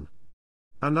 2021.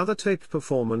 Another taped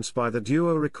performance by the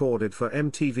duo recorded for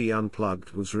MTV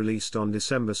Unplugged was released on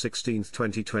December 16,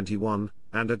 2021,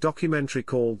 and a documentary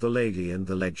called The Lady and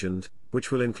the Legend,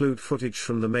 which will include footage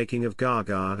from the making of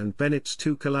Gaga and Bennett's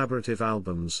 2 collaborative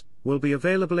albums, will be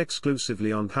available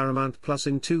exclusively on Paramount Plus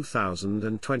in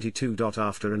 2022.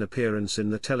 After an appearance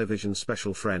in the television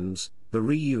special Friends, The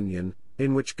Reunion,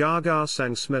 in which Gaga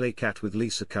sang Smelly Cat with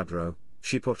Lisa Kudrow,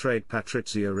 she portrayed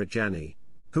Patrizia Reggiani,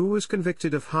 who was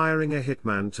convicted of hiring a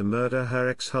hitman to murder her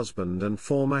ex-husband and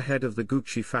former head of the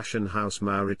Gucci fashion house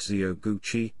Maurizio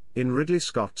Gucci, in Ridley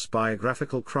Scott's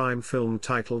biographical crime film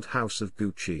titled House of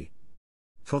Gucci.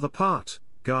 For the part,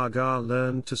 Gaga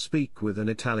learned to speak with an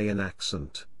Italian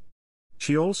accent.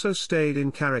 She also stayed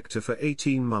in character for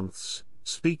 18 months,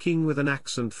 speaking with an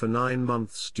accent for 9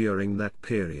 months during that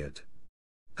period.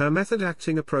 Her method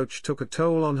acting approach took a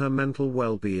toll on her mental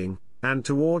well-being, and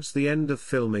towards the end of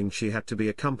filming she had to be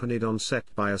accompanied on set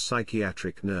by a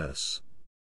psychiatric nurse.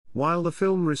 While the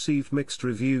film received mixed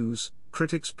reviews,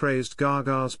 critics praised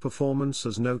Gaga's performance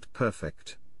as note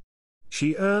perfect.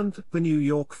 She earned the New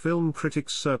York Film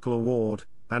Critics Circle Award,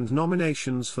 and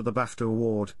nominations for the BAFTA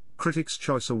Award, Critics'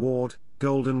 Choice Award,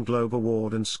 Golden Globe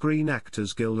Award and Screen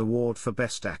Actors Guild Award for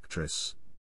Best Actress.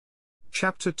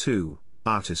 Chapter 2,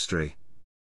 Artistry.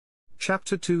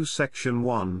 Chapter 2 Section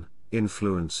 1,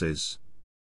 Influences.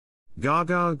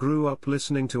 Gaga grew up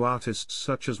listening to artists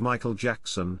such as Michael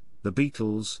Jackson, The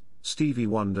Beatles, Stevie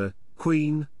Wonder,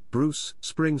 Queen, Bruce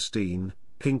Springsteen,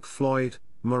 Pink Floyd,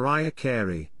 Mariah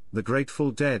Carey, The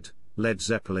Grateful Dead, Led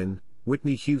Zeppelin,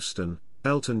 Whitney Houston,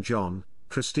 Elton John,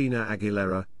 Christina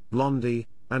Aguilera, Blondie,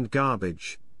 and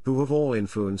Garbage, who have all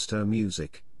influenced her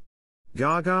music.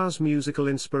 Gaga's musical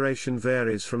inspiration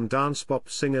varies from dance-pop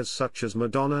singers such as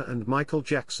Madonna and Michael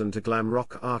Jackson to glam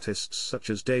rock artists such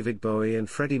as David Bowie and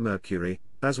Freddie Mercury,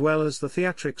 as well as the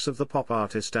theatrics of the pop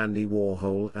artist Andy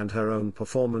Warhol and her own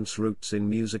performance roots in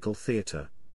musical theater.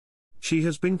 She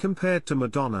has been compared to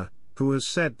Madonna, who has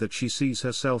said that she sees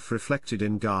herself reflected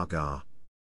in Gaga.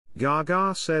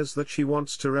 Gaga says that she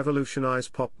wants to revolutionize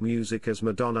pop music as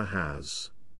Madonna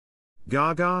has.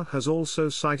 Gaga has also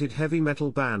cited heavy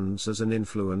metal bands as an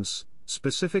influence,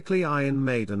 specifically Iron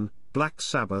Maiden, Black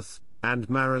Sabbath, and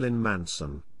Marilyn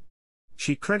Manson.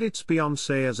 She credits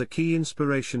Beyoncé as a key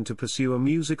inspiration to pursue a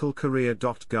musical career.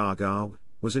 Gaga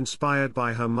was inspired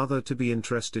by her mother to be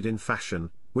interested in fashion,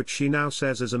 which she now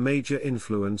says is a major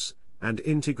influence, and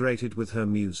integrated with her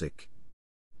music.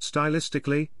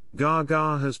 Stylistically,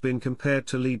 Gaga has been compared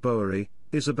to Lee Bowery,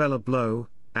 Isabella Blow,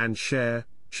 and Cher.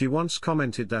 She once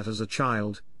commented that as a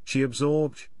child, she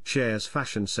absorbed Cher's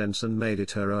fashion sense and made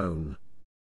it her own.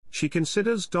 She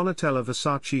considers Donatella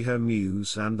Versace her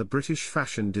muse and the British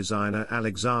fashion designer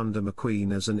Alexander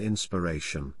McQueen as an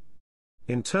inspiration.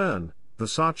 In turn,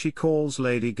 Versace calls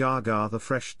Lady Gaga the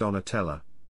fresh Donatella.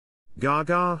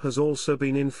 Gaga has also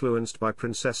been influenced by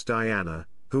Princess Diana,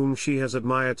 whom she has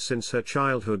admired since her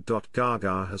childhood.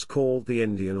 Gaga has called the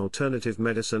Indian alternative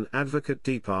medicine advocate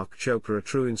Deepak Chopra a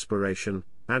true inspiration,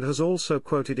 and has also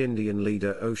quoted Indian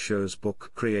leader Osho's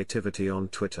book Creativity on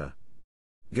Twitter.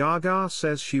 Gaga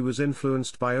says she was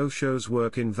influenced by Osho's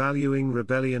work in valuing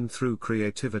rebellion through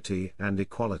creativity and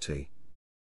equality.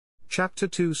 Chapter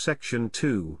 2 Section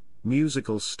 2,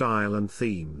 Musical Style and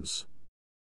Themes.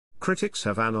 Critics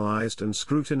have analyzed and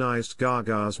scrutinized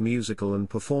Gaga's musical and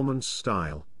performance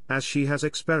style, as she has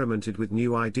experimented with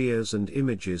new ideas and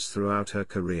images throughout her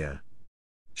career.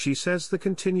 She says the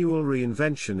continual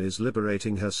reinvention is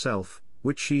liberating herself,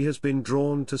 which she has been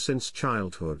drawn to since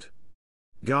childhood.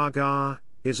 Gaga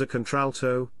is a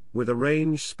contralto, with a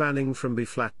range spanning from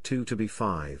B-flat 2 to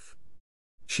B5.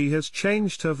 She has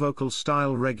changed her vocal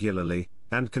style regularly,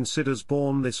 and considers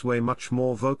Born This Way much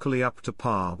more vocally up to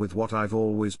par with what I've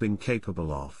always been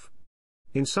capable of.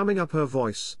 In summing up her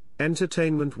voice,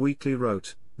 Entertainment Weekly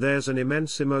wrote, "There's an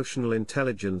immense emotional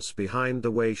intelligence behind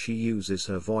the way she uses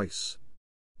her voice.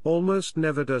 Almost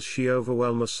never does she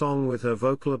overwhelm a song with her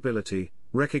vocal ability,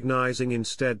 recognizing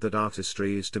instead that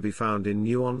artistry is to be found in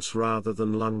nuance rather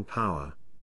than lung power."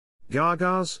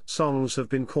 Gaga's songs have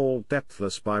been called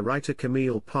depthless by writer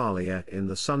Camille Parlier in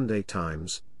the Sunday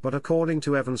Times, but according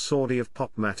to Evan Sordi of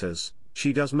Pop Matters,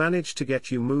 she does manage to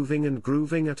get you moving and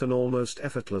grooving at an almost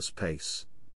effortless pace.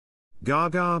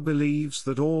 Gaga believes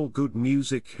that all good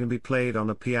music can be played on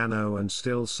a piano and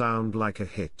still sound like a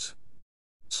hit.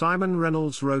 Simon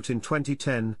Reynolds wrote in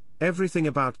 2010, "Everything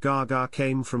about Gaga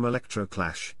came from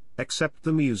Electroclash, except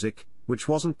the music, which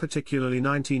wasn't particularly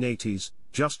 1980s,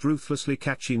 just ruthlessly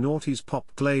catchy noughties pop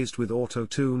glazed with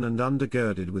auto-tune and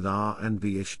undergirded with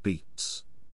R&B-ish beats."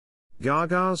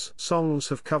 Gaga's songs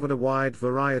have covered a wide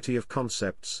variety of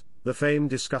concepts. The Fame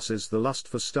discusses the lust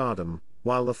for stardom,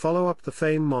 while the follow-up The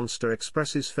Fame Monster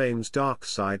expresses fame's dark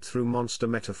side through monster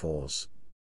metaphors.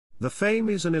 The Fame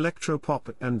is an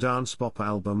electropop and dance pop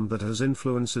album that has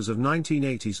influences of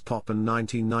 1980s pop and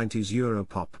 1990s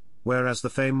Europop, whereas The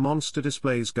Fame Monster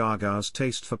displays Gaga's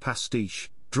taste for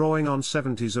pastiche, drawing on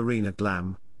 70s arena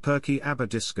glam, perky ABBA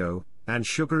disco, and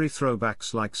sugary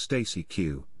throwbacks like Stacy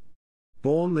Q.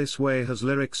 Born This Way has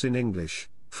lyrics in English,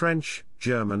 French,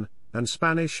 German, and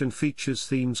Spanish and features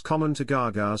themes common to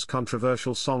Gaga's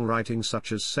controversial songwriting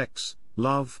such as sex,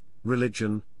 love,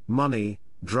 religion, money,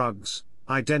 drugs,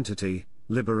 identity,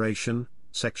 liberation,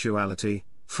 sexuality,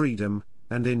 freedom,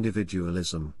 and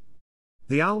individualism.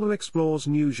 The album explores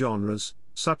new genres,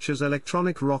 such as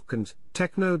electronic rock and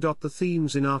techno. The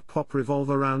themes in art pop revolve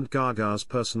around Gaga's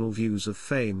personal views of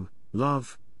fame,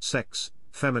 love, sex,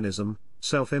 feminism,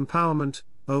 self-empowerment,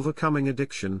 overcoming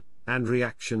addiction, and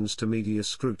reactions to media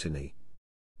scrutiny.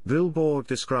 Billboard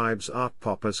describes art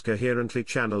pop as coherently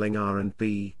channeling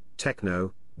R&B,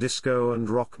 techno, disco and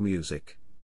rock music.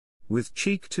 With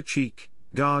Cheek to Cheek,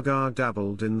 Gaga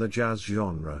dabbled in the jazz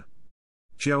genre.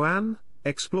 Joanne,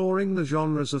 exploring the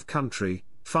genres of country,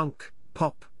 funk,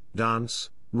 pop, dance,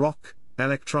 rock,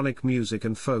 electronic music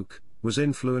and folk, was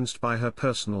influenced by her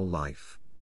personal life.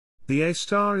 The A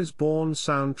Star Is Born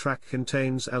soundtrack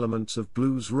contains elements of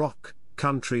blues rock,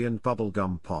 country and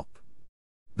bubblegum pop.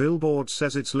 Billboard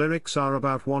says its lyrics are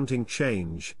about wanting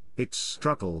change, its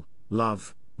struggle,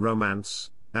 love, romance,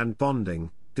 and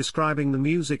bonding, describing the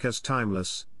music as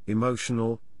timeless,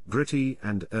 emotional, gritty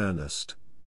and earnest.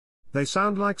 They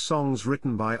sound like songs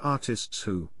written by artists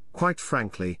who, quite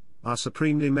frankly, are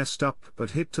supremely messed up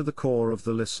but hit to the core of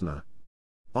the listener.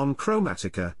 On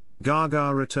Chromatica,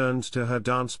 Gaga returned to her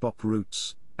dance pop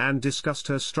roots, and discussed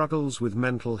her struggles with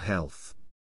mental health.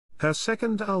 Her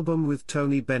second album with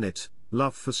Tony Bennett,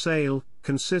 Love for Sale,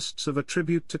 consists of a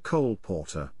tribute to Cole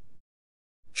Porter.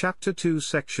 Chapter 2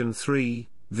 Section 3,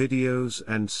 Videos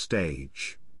and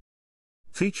Stage.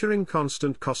 Featuring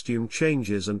constant costume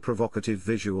changes and provocative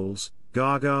visuals,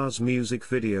 Gaga's music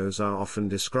videos are often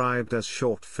described as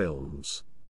short films.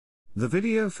 The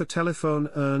video for Telephone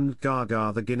earned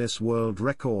Gaga the Guinness World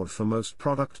Record for most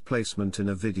product placement in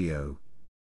a video.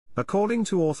 According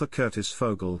to author Curtis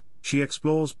Fogel, she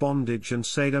explores bondage and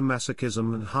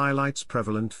sadomasochism and highlights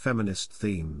prevalent feminist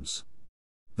themes.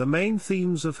 The main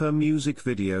themes of her music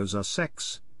videos are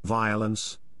sex,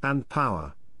 violence, and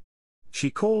power. She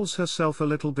calls herself a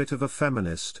little bit of a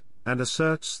feminist, and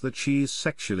asserts that she is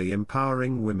sexually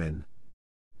empowering women.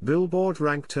 Billboard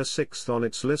ranked her 6th on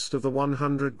its list of the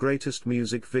 100 greatest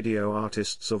music video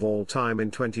artists of all time in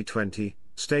 2020,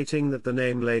 stating that the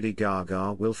name Lady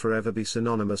Gaga will forever be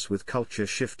synonymous with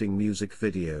culture-shifting music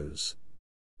videos.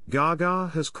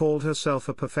 Gaga has called herself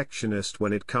a perfectionist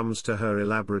when it comes to her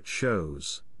elaborate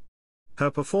shows.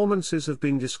 Her performances have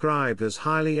been described as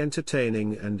highly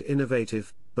entertaining and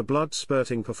innovative. The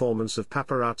blood-spurting performance of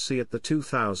Paparazzi at the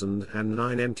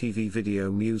 2009 MTV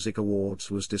Video Music Awards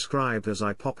was described as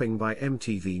eye-popping by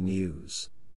MTV News.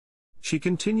 She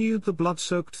continued the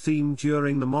blood-soaked theme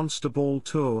during the Monster Ball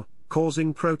tour,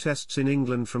 causing protests in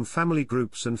England from family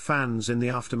groups and fans in the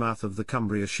aftermath of the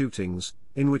Cumbria shootings,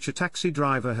 in which a taxi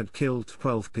driver had killed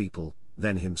 12 people,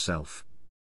 then himself.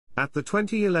 At the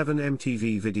 2011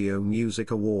 MTV Video Music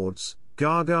Awards,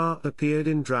 Gaga appeared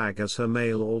in drag as her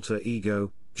male alter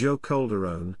ego, Joe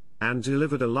Calderone, and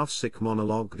delivered a lovesick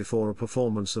monologue before a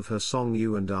performance of her song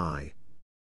You and I.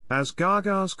 As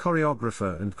Gaga's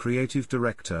choreographer and creative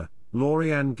director,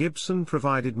 Laurieann Gibson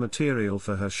provided material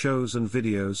for her shows and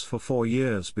videos for 4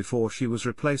 years before she was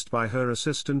replaced by her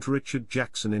assistant Richard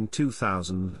Jackson in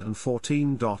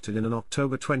 2014. In an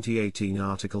October 2018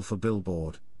 article for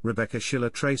Billboard, Rebecca Schiller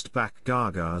traced back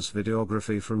Gaga's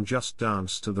videography from Just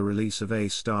Dance to the release of A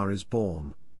Star Is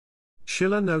Born.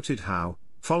 Schiller noted how,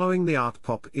 following the art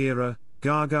pop era,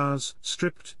 Gaga's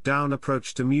stripped-down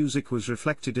approach to music was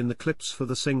reflected in the clips for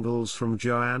the singles from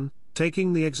Joanne,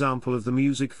 taking the example of the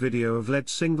music video of lead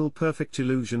single Perfect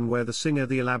Illusion where the singer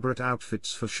the elaborate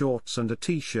outfits for shorts and a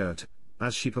t-shirt,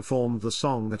 as she performed the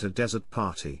song at a desert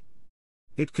party.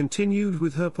 It continued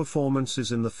with her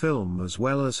performances in the film as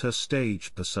well as her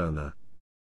stage persona.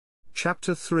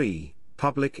 Chapter 3,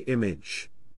 Public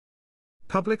Image.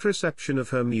 Public reception of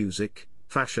her music,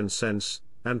 fashion sense,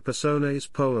 and persona is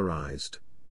polarized.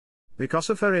 Because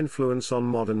of her influence on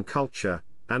modern culture,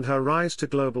 and her rise to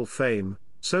global fame,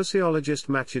 sociologist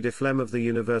Matthew DeFlem of the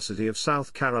University of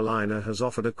South Carolina has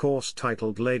offered a course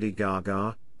titled Lady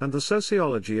Gaga, and the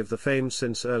Sociology of the Fame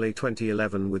since early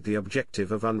 2011 with the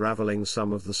objective of unraveling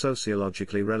some of the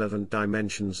sociologically relevant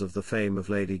dimensions of the fame of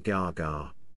Lady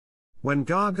Gaga. When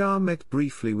Gaga met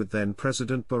briefly with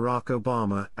then-President Barack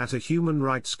Obama at a human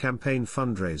rights campaign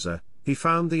fundraiser, he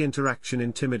found the interaction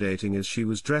intimidating as she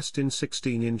was dressed in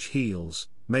 16-inch heels,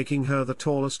 making her the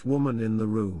tallest woman in the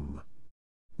room.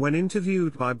 When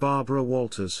interviewed by Barbara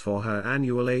Walters for her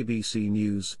annual ABC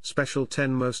News special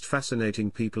 10 Most Fascinating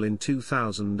People in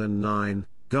 2009,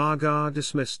 Gaga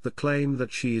dismissed the claim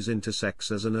that she is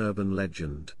intersex as an urban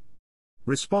legend.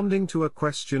 Responding to a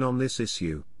question on this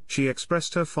issue, she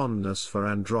expressed her fondness for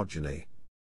androgyny.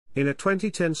 In a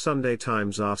 2010 Sunday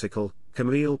Times article,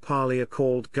 Camille Paglia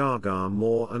called Gaga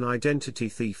more an identity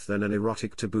thief than an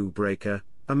erotic taboo breaker,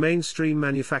 a mainstream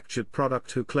manufactured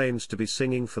product who claims to be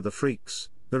singing for the freaks,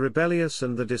 the rebellious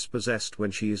and the dispossessed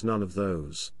when she is none of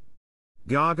those.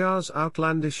 Gaga's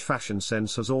outlandish fashion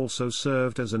sense has also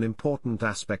served as an important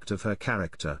aspect of her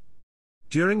character.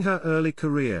 During her early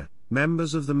career,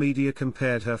 members of the media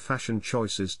compared her fashion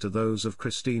choices to those of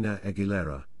Christina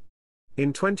Aguilera.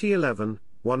 In 2011,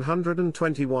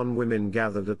 121 women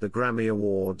gathered at the Grammy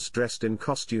Awards dressed in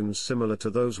costumes similar to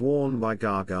those worn by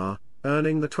Gaga,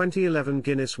 earning the 2011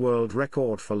 Guinness World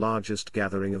Record for largest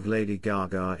gathering of Lady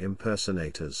Gaga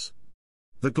impersonators.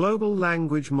 The Global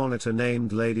Language Monitor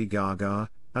named Lady Gaga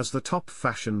as the top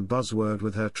fashion buzzword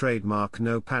with her trademark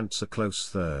No Pants a close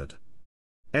third.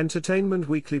 Entertainment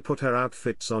Weekly put her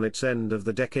outfits on its end of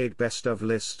the decade best of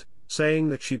list, saying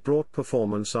that she brought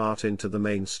performance art into the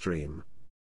mainstream.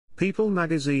 People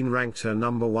magazine ranked her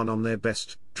number 1 on their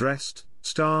best dressed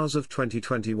stars of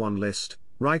 2021 list,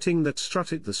 writing that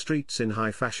strutted the streets in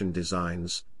high fashion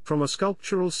designs, from a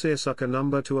sculptural seersucker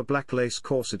number to a black lace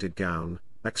corseted gown,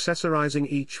 accessorizing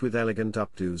each with elegant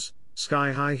updos,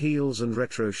 sky-high heels and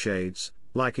retro shades,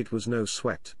 like it was no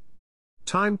sweat.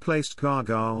 Time placed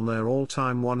Gaga on their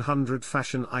all-time 100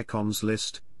 fashion icons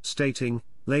list, stating,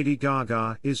 Lady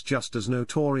Gaga is just as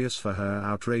notorious for her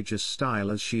outrageous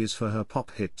style as she is for her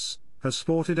pop hits, her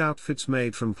sported outfits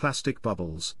made from plastic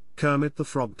bubbles, Kermit the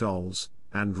Frog dolls,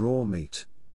 and raw meat.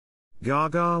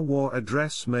 Gaga wore a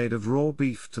dress made of raw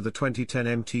beef to the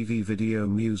 2010 MTV Video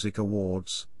Music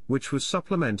Awards, which was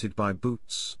supplemented by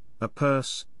boots, a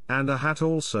purse, and a hat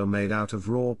also made out of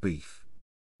raw beef.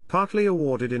 Partly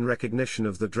awarded in recognition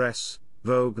of the dress,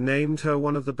 Vogue named her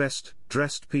one of the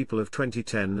best-dressed people of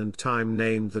 2010 and Time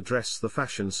named the dress the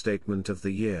fashion statement of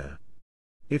the year.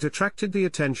 It attracted the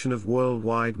attention of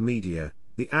worldwide media.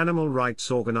 The animal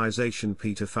rights organization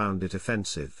PETA found it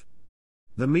offensive.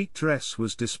 The meat dress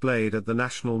was displayed at the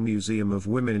National Museum of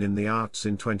Women in the Arts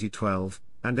in 2012,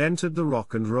 and entered the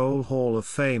Rock and Roll Hall of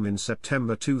Fame in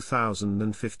September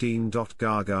 2015.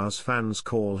 Gaga's fans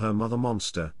call her Mother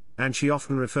Monster, and she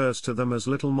often refers to them as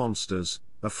Little Monsters,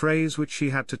 a phrase which she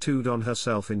had tattooed on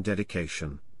herself in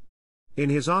dedication. In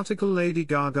his article Lady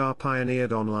Gaga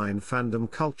pioneered online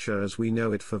fandom culture as we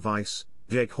know it for Vice,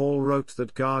 Jake Hall wrote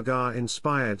that Gaga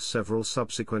inspired several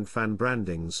subsequent fan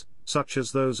brandings, such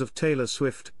as those of Taylor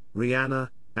Swift, Rihanna,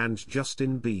 and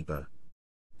Justin Bieber.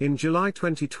 In July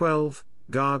 2012,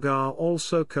 Gaga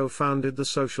also co-founded the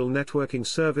social networking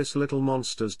service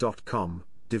littlemonsters.com,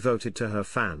 devoted to her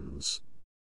fans.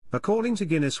 According to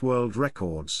Guinness World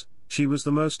Records, she was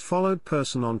the most followed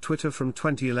person on Twitter from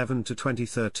 2011 to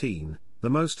 2013, the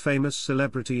most famous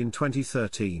celebrity in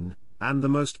 2013, and the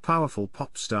most powerful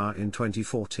pop star in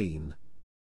 2014.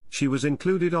 She was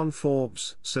included on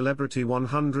Forbes' Celebrity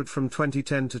 100 from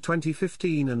 2010 to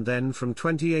 2015 and then from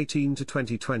 2018 to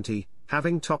 2020,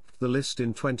 having topped the list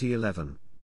in 2011.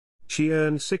 She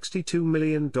earned $62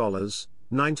 million,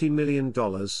 $90 million,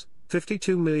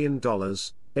 $52 million,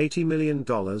 $80 million,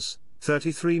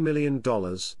 $33 million,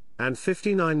 and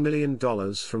 $59 million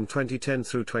from 2010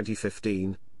 through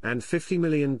 2015, and $50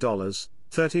 million,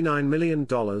 $39 million and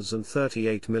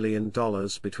 $38 million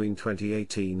between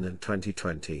 2018 and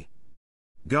 2020.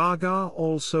 Gaga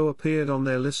also appeared on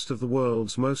their list of the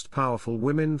world's most powerful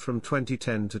women from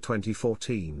 2010 to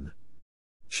 2014.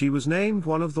 She was named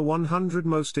one of the 100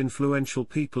 most influential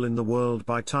people in the world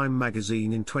by Time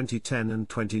magazine in 2010 and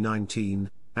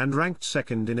 2019, and ranked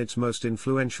second in its most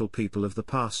influential people of the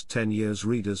past 10 years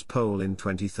readers poll in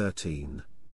 2013.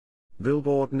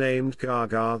 Billboard named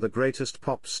Gaga the greatest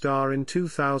pop star in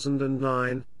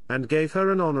 2009, and gave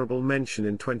her an honorable mention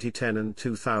in 2010 and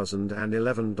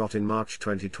 2011. In March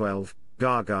 2012,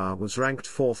 Gaga was ranked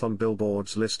fourth on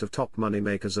Billboard's list of top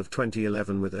moneymakers of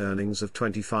 2011 with earnings of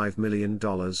 $25 million,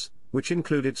 which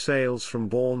included sales from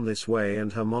Born This Way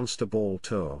and her Monster Ball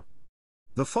tour.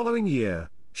 The following year,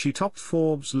 she topped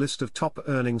Forbes' list of top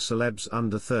earning celebs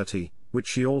under 30, which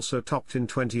she also topped in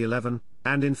 2011,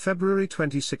 and in February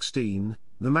 2016,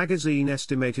 the magazine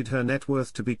estimated her net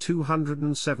worth to be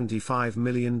 $275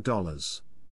 million.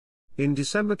 In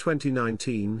December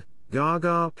 2019,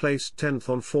 Gaga placed 10th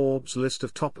on Forbes' list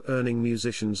of top earning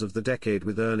musicians of the decade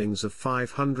with earnings of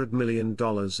 $500 million in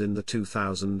the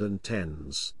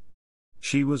 2010s.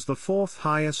 She was the fourth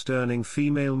highest earning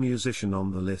female musician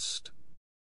on the list.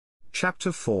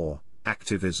 Chapter 4,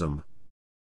 Activism.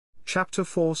 Chapter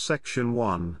 4 Section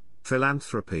 1,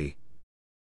 Philanthropy.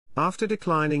 After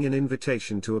declining an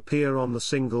invitation to appear on the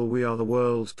single We Are the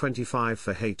World 25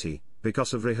 for Haiti,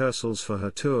 because of rehearsals for her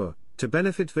tour, to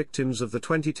benefit victims of the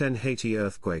 2010 Haiti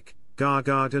earthquake,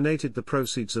 Gaga donated the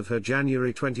proceeds of her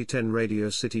January 2010 Radio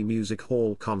City Music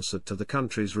Hall concert to the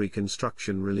country's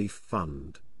Reconstruction Relief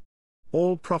Fund.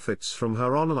 All profits from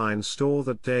her online store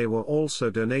that day were also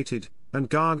donated, and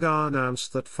Gaga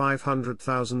announced that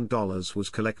 $500,000 was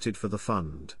collected for the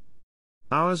fund.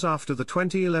 Hours after the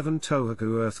 2011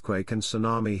 Tohoku earthquake and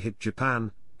tsunami hit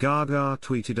Japan, Gaga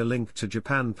tweeted a link to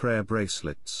Japan prayer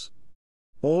bracelets.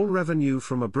 All revenue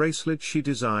from a bracelet she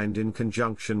designed in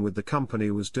conjunction with the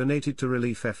company was donated to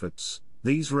relief efforts.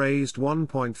 These raised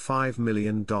 $1.5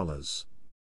 million.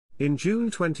 In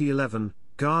June 2011,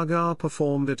 Gaga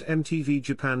performed at MTV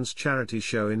Japan's charity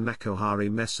show in Makuhari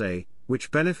Messe,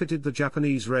 which benefited the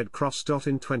Japanese Red Cross.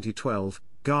 In 2012,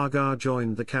 Gaga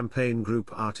joined the campaign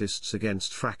group Artists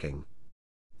Against Fracking.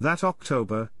 That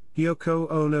October,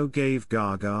 Yoko Ono gave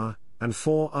Gaga, and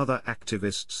 4 other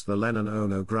activists the Lennon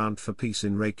Ono Grant for Peace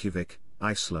in Reykjavik,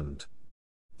 Iceland.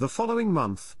 The following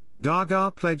month,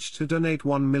 Gaga pledged to donate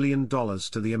 $1 million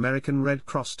to the American Red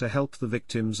Cross to help the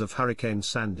victims of Hurricane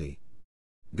Sandy.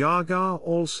 Gaga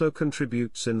also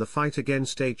contributes in the fight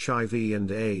against HIV and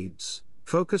AIDS,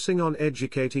 focusing on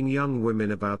educating young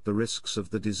women about the risks of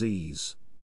the disease.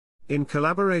 In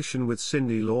collaboration with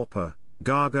Cyndi Lauper,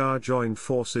 Gaga joined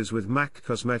forces with MAC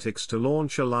Cosmetics to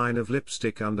launch a line of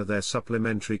lipstick under their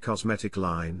supplementary cosmetic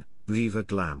line, Viva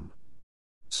Glam.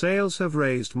 Sales have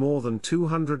raised more than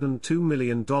 $202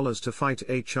 million to fight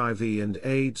HIV and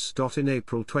AIDS. In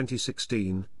April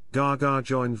 2016, Gaga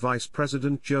joined Vice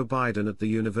President Joe Biden at the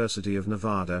University of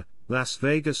Nevada, Las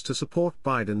Vegas to support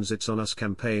Biden's It's On Us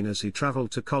campaign as he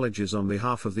traveled to colleges on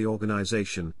behalf of the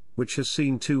organization, which has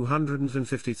seen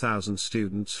 250,000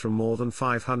 students from more than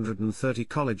 530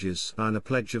 colleges sign a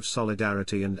pledge of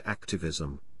solidarity and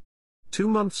activism. 2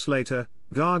 months later,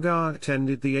 Gaga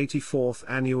attended the 84th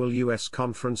Annual U.S.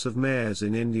 Conference of Mayors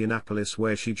in Indianapolis,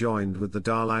 where she joined with the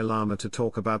Dalai Lama to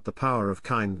talk about the power of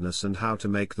kindness and how to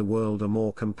make the world a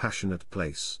more compassionate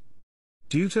place.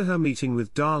 Due to her meeting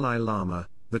with Dalai Lama,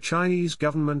 the Chinese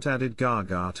government added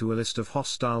Gaga to a list of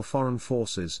hostile foreign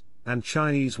forces, and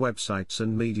Chinese websites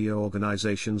and media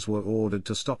organizations were ordered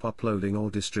to stop uploading or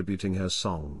distributing her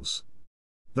songs.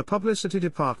 The publicity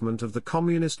department of the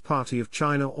Communist Party of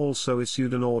China also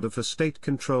issued an order for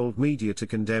state-controlled media to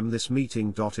condemn this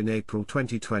meeting. In April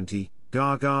 2020,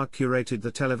 Gaga curated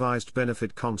the televised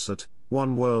benefit concert,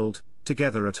 One World,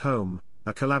 Together at Home,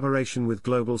 a collaboration with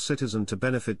Global Citizen to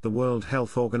benefit the World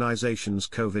Health Organization's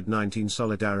COVID-19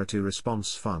 Solidarity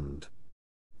Response Fund.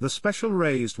 The special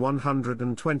raised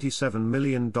 $127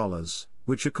 million,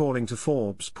 which according to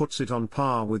Forbes puts it on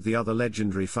par with the other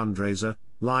legendary fundraiser,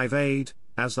 Live Aid,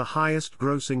 as the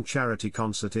highest-grossing charity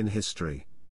concert in history.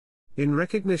 In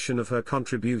recognition of her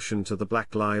contribution to the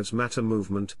Black Lives Matter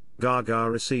movement,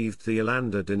 Gaga received the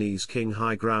Yolanda Denise King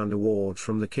High Ground Award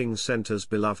from the King Center's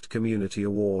Beloved Community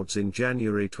Awards in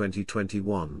January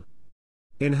 2021.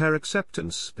 In her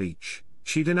acceptance speech,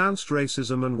 she denounced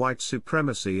racism and white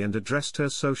supremacy and addressed her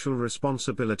social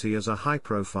responsibility as a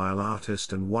high-profile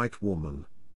artist and white woman.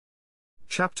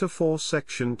 Chapter 4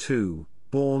 Section 2,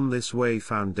 Born This Way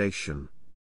Foundation.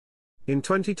 In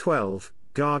 2012,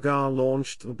 Gaga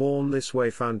launched the Born This Way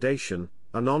Foundation,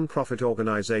 a non-profit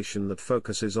organization that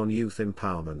focuses on youth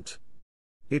empowerment.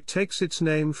 It takes its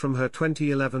name from her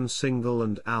 2011 single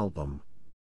and album.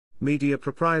 Media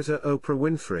proprietor Oprah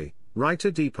Winfrey,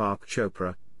 writer Deepak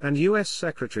Chopra, and U.S.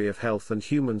 Secretary of Health and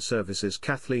Human Services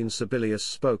Kathleen Sebelius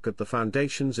spoke at the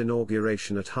foundation's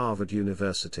inauguration at Harvard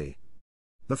University.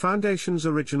 The foundation's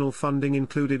original funding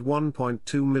included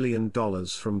 $1.2 million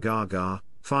from Gaga,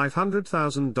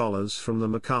 $500,000 from the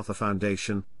MacArthur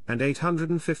Foundation, and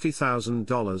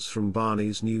 $850,000 from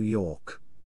Barney's New York.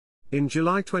 In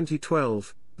July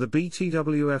 2012, the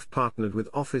BTWF partnered with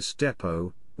Office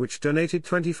Depot, which donated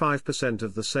 25%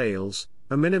 of the sales,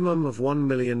 a minimum of $1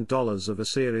 million of a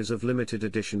series of limited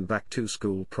edition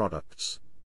back-to-school products.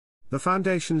 The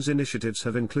Foundation's initiatives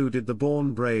have included the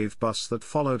Born Brave bus that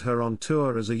followed her on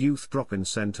tour as a youth drop-in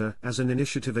center as an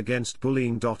initiative against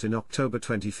bullying. In October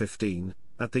 2015,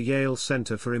 at the Yale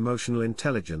Center for Emotional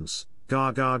Intelligence,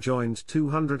 Gaga joined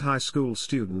 200 high school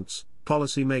students,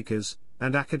 policymakers,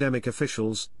 and academic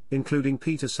officials, including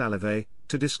Peter Salovey,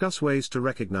 to discuss ways to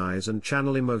recognize and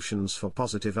channel emotions for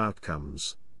positive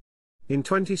outcomes. In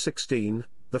 2016,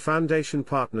 the Foundation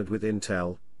partnered with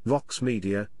Intel, Vox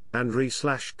Media, and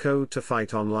Re/Code to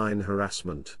fight online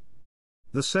harassment.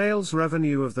 The sales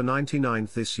revenue of the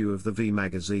 99th issue of the V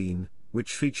magazine,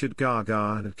 which featured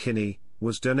Gaga and Kinney,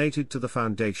 was donated to the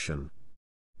foundation.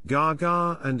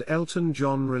 Gaga and Elton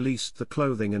John released the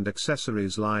clothing and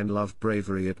accessories line Love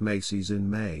Bravery at Macy's in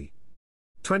May.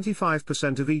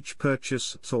 25% of each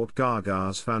purchase sought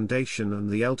Gaga's foundation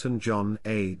and the Elton John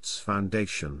AIDS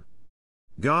Foundation.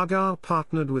 Gaga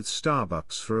partnered with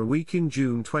Starbucks for a week in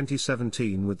June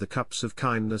 2017 with the Cups of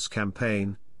Kindness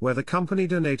campaign, where the company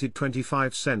donated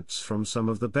 25 cents from some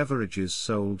of the beverages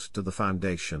sold to the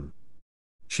foundation.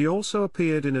 She also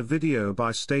appeared in a video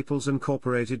by Staples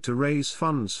Incorporated to raise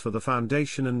funds for the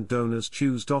foundation and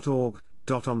DonorsChoose.org.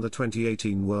 On the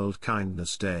 2018 World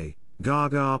Kindness Day,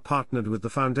 Gaga partnered with the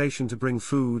foundation to bring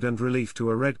food and relief to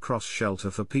a Red Cross shelter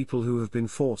for people who have been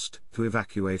forced to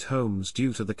evacuate homes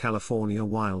due to the California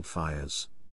wildfires.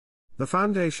 The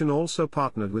foundation also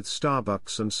partnered with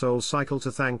Starbucks and SoulCycle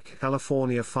to thank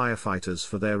California firefighters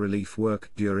for their relief work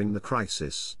during the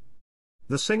crisis.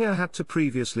 The singer had to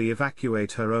previously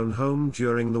evacuate her own home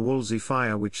during the Woolsey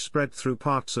fire, which spread through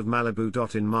parts of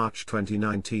Malibu. In March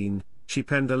 2019, she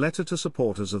penned a letter to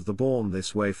supporters of the Born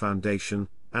This Way Foundation,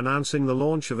 announcing the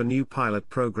launch of a new pilot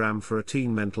program for a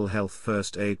teen mental health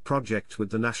first aid project with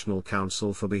the National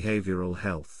Council for Behavioral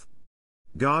Health.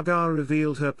 Gaga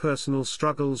revealed her personal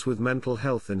struggles with mental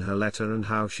health in her letter and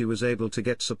how she was able to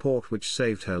get support which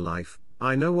saved her life.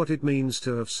 I know what it means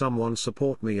to have someone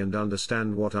support me and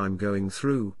understand what I'm going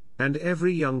through, and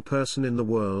every young person in the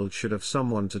world should have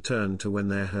someone to turn to when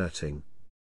they're hurting.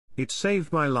 It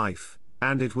saved my life,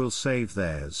 and it will save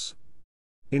theirs.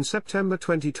 In September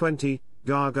 2020,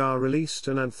 Gaga released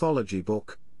an anthology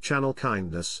book, Channel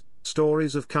Kindness,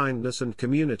 Stories of Kindness and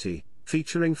Community,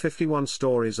 featuring 51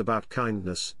 stories about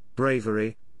kindness,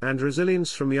 bravery, and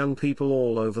resilience from young people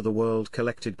all over the world,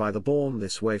 collected by the Born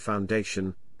This Way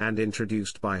Foundation, and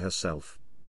introduced by herself.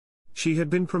 She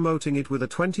had been promoting it with a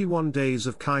 21 Days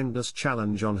of Kindness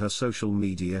challenge on her social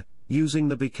media, using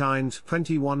the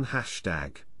BeKind21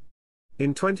 hashtag.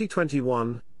 In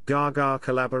 2021, Gaga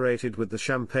collaborated with the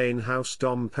Champagne House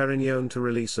Dom Perignon to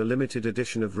release a limited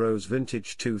edition of Rose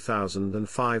Vintage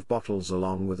 2005 bottles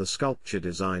along with a sculpture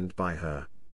designed by her.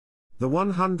 The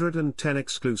 110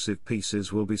 exclusive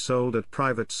pieces will be sold at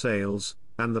private sales,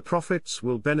 and the profits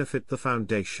will benefit the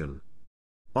foundation.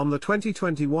 On the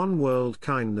 2021 World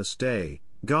Kindness Day,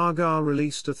 Gaga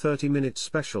released a 30-minute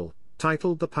special,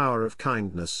 titled The Power of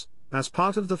Kindness, as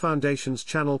part of the Foundation's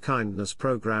Channel Kindness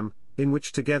program, in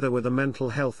which together with a mental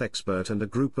health expert and a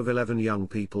group of 11 young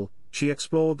people, she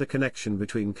explored the connection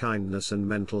between kindness and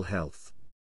mental health.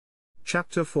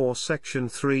 Chapter 4 Section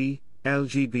 3,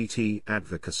 LGBT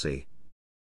Advocacy.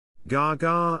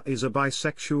 Gaga is a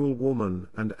bisexual woman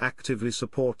and actively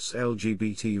supports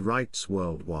LGBT rights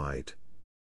worldwide.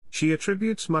 She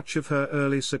attributes much of her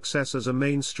early success as a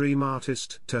mainstream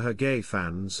artist to her gay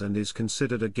fans and is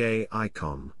considered a gay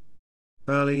icon.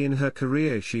 Early in her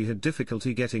career she had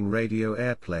difficulty getting radio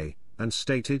airplay, and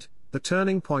stated, "The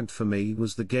turning point for me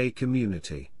was the gay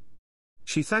community."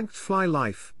 She thanked Fly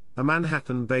Life, a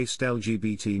Manhattan-based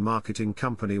LGBT marketing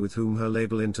company with whom her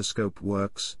label Interscope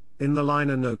works, in the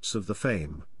liner notes of the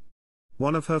fame.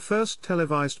 One of her first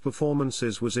televised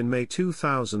performances was in May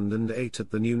 2008 at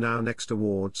the New Now Next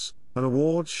Awards, an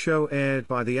awards show aired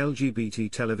by the LGBT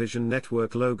television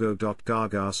network Logo.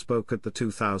 Gaga spoke at the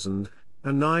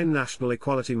 2009 National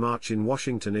Equality March in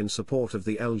Washington in support of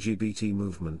the LGBT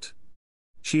movement.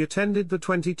 She attended the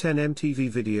 2010 MTV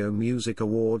Video Music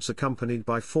Awards accompanied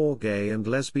by 4 gay and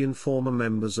lesbian former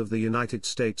members of the United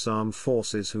States Armed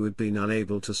Forces who had been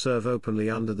unable to serve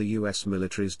openly under the U.S.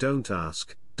 military's Don't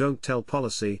Ask, Don't Tell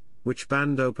policy, which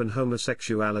banned open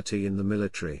homosexuality in the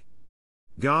military.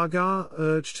 Gaga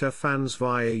urged her fans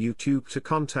via YouTube to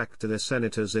contact their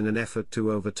senators in an effort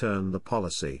to overturn the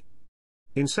policy.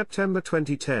 In September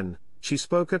 2010, she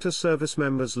spoke at a Service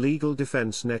Members Legal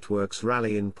Defense Network's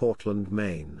rally in Portland,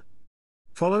 Maine.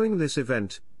 Following this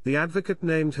event, the advocate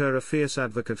named her a fierce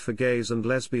advocate for gays and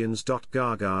lesbians.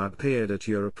 Gaga appeared at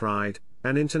Europride,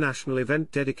 an international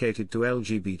event dedicated to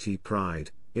LGBT pride,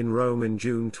 in Rome in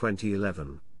June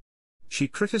 2011. She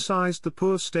criticized the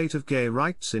poor state of gay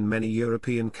rights in many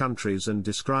European countries and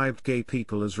described gay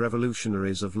people as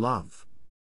revolutionaries of love.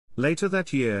 Later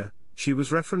that year, she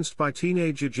was referenced by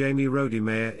teenager Jamie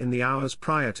Rodemeyer in the hours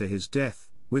prior to his death,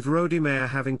 with Rodemeyer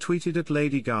having tweeted at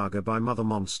Lady Gaga by Mother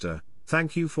Monster,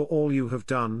 "Thank you for all you have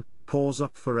done, paws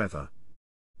up forever."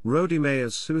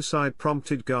 Rodemeyer's suicide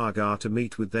prompted Gaga to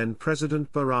meet with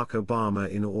then-President Barack Obama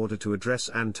in order to address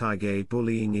anti-gay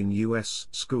bullying in U.S.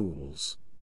 schools.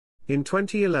 In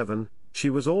 2011, she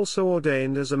was also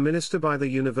ordained as a minister by the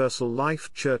Universal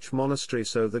Life Church Monastery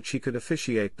so that she could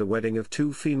officiate the wedding of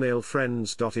 2 female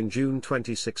friends. In June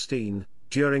 2016,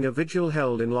 during a vigil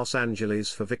held in Los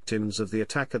Angeles for victims of the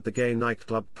attack at the gay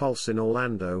nightclub Pulse in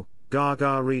Orlando,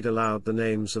 Gaga read aloud the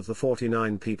names of the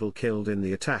 49 people killed in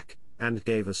the attack, and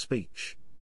gave a speech.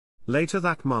 Later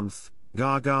that month,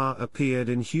 Gaga appeared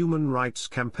in Human Rights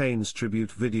Campaign's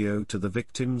tribute video to the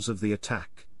victims of the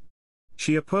attack.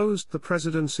 She opposed the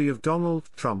presidency of Donald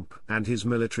Trump and his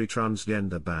military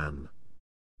transgender ban.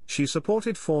 She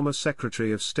supported former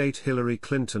Secretary of State Hillary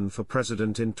Clinton for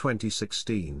president in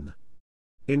 2016.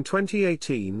 In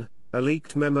 2018, a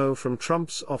leaked memo from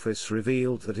Trump's office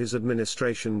revealed that his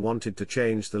administration wanted to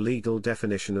change the legal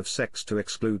definition of sex to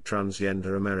exclude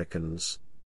transgender Americans.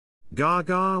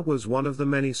 Gaga was one of the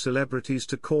many celebrities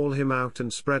to call him out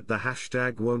and spread the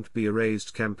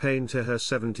 #Won'tBeErased campaign to her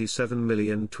 77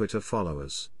 million Twitter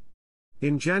followers.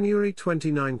 In January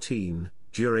 2019,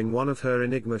 during one of her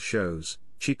Enigma shows,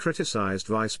 she criticized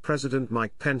Vice President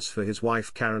Mike Pence for his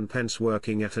wife Karen Pence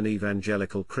working at an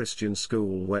evangelical Christian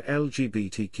school where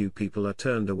LGBTQ people are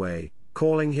turned away,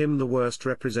 calling him the worst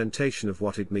representation of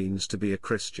what it means to be a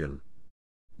Christian.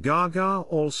 Gaga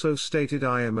also stated,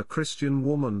 "I am a Christian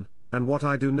woman, and what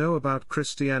I do know about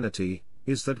Christianity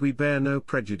is that we bear no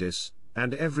prejudice,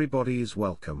 and everybody is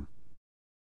welcome."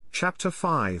 Chapter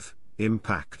 5,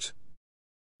 Impact.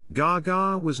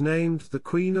 Gaga was named the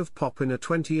Queen of Pop in a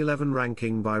 2011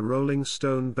 ranking by Rolling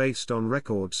Stone based on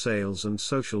record sales and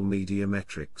social media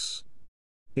metrics.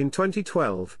 In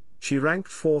 2012, she ranked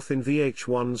 4th in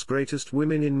VH1's Greatest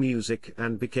Women in Music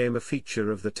and became a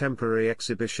feature of the temporary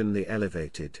exhibition The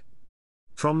Elevated.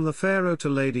 From the Pharaoh to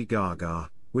Lady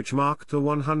Gaga, which marked the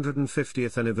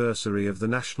 150th anniversary of the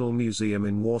National Museum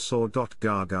in Warsaw.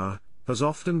 Gaga has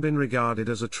often been regarded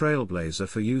as a trailblazer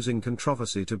for using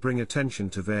controversy to bring attention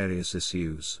to various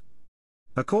issues.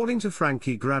 According to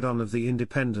Frankie Gradon of The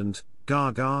Independent,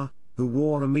 Gaga, who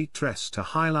wore a meat dress to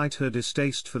highlight her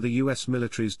distaste for the U.S.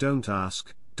 military's Don't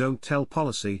Ask, Don't Tell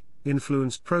policy,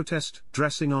 influenced protest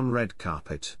dressing on red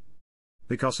carpet.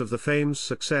 Because of the fame's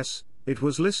success, it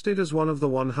was listed as one of the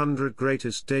 100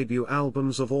 greatest debut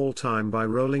albums of all time by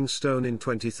Rolling Stone in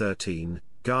 2013.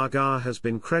 Gaga has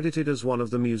been credited as one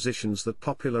of the musicians that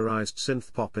popularized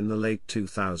synthpop in the late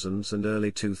 2000s and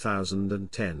early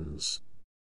 2010s.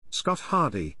 Scott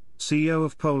Hardy, CEO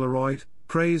of Polaroid,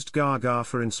 praised Gaga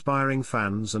for inspiring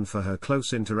fans and for her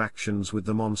close interactions with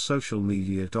them on social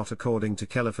media. According to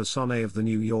Kelly Sony of The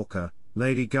New Yorker,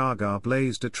 Lady Gaga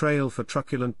blazed a trail for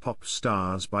truculent pop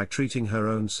stars by treating her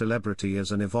own celebrity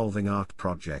as an evolving art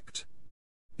project.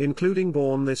 Including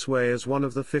Born This Way as one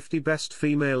of the 50 best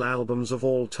female albums of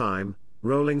all time,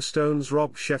 Rolling Stone's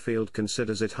Rob Sheffield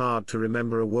considers it hard to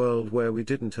remember a world where we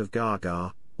didn't have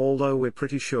Gaga, although we're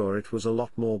pretty sure it was a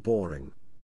lot more boring.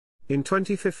 In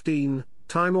 2015,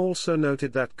 Time also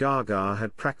noted that Gaga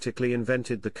had practically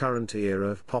invented the current era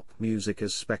of pop music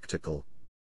as spectacle.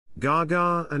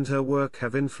 Gaga and her work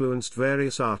have influenced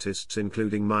various artists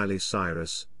including Miley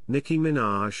Cyrus, Nicki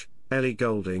Minaj, Ellie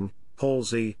Goulding,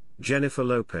 Halsey, Jennifer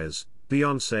Lopez,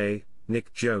 Beyoncé,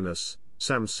 Nick Jonas,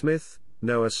 Sam Smith,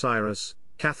 Noah Cyrus,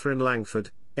 Catherine Langford,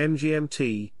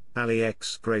 MGMT, Ali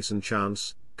X, Grayson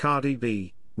Chance, Cardi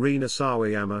B, Rina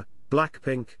Sawayama,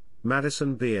 Blackpink,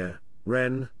 Madison Beer,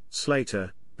 Ren,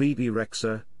 Slater, Bebe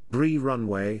Rexha, Bree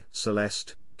Runway,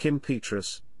 Celeste, Kim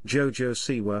Petras, Jojo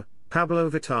Siwa, Pablo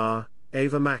Vittar,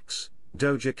 Ava Max,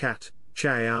 Doja Cat,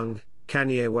 Chaeyoung,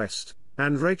 Kanye West,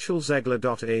 and Rachel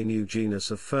Zegler. A new genus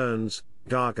of ferns,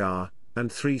 Gaga,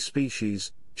 and 3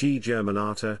 species, G.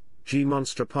 germanata, G.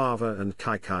 monstropava and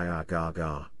Kaikaya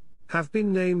gaga, have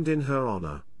been named in her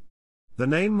honor. The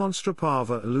name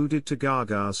monstropava alluded to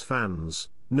Gaga's fans,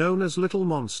 known as Little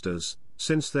Monsters,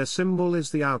 since their symbol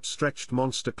is the outstretched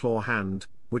monster claw hand,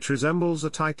 which resembles a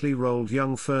tightly rolled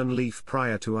young fern leaf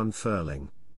prior to unfurling.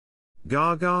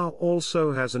 Gaga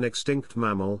also has an extinct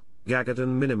mammal,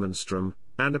 Gagadon minimonstrum,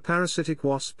 and a parasitic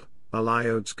wasp,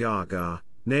 Aliodes gaga,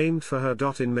 named for her.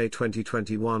 In May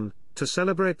 2021, to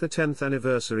celebrate the 10th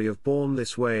anniversary of Born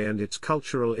This Way and its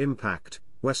cultural impact,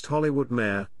 West Hollywood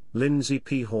Mayor, Lindsay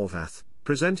P. Horvath,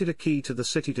 presented a key to the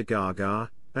city to Gaga,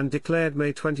 and declared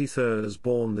May 23 as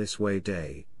Born This Way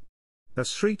Day. A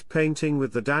street painting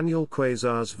with the Daniel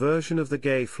Quasar's version of the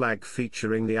gay flag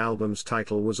featuring the album's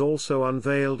title was also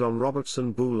unveiled on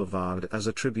Robertson Boulevard as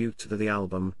a tribute to the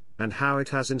album, and how it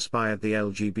has inspired the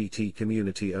LGBT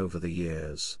community over the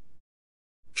years.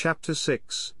 Chapter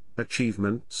 6,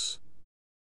 Achievements.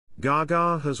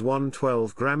 Gaga has won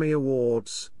 12 Grammy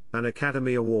Awards, an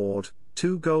Academy Award,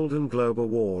 2 Golden Globe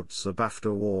Awards, a BAFTA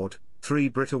Award, 3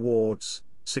 Brit Awards,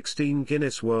 16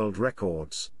 Guinness World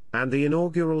Records, and the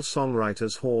inaugural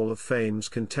Songwriters Hall of Fame's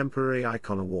Contemporary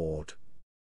Icon Award.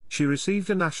 She received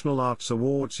a National Arts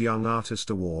Awards Young Artist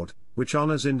Award, which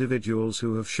honors individuals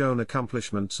who have shown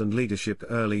accomplishments and leadership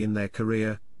early in their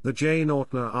career, the Jane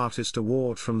Ortner Artist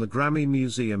Award from the Grammy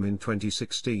Museum in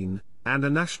 2016, and a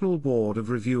National Board of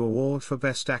Review Award for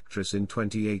Best Actress in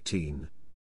 2018.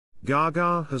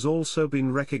 Gaga has also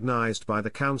been recognized by the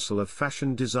Council of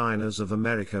Fashion Designers of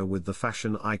America with the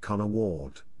Fashion Icon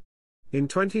Award. In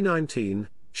 2019,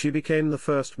 she became the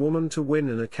first woman to win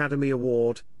an Academy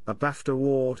Award, a BAFTA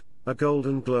Award, a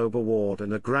Golden Globe Award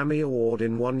and a Grammy Award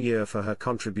in 1 year for her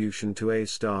contribution to A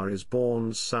Star Is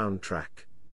Born's soundtrack.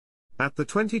 At the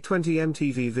 2020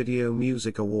 MTV Video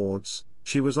Music Awards,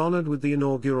 she was honored with the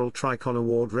inaugural Tricon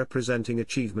Award representing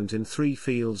achievement in 3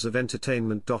 fields of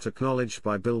entertainment. Acknowledged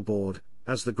by Billboard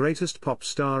as the greatest pop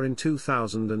star in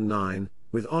 2009,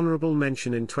 with honorable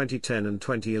mention in 2010 and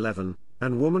 2011,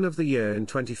 and Woman of the Year in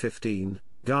 2015,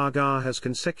 Gaga has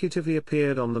consecutively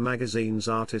appeared on the magazine's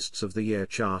Artists of the Year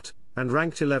chart, and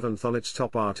ranked 11th on its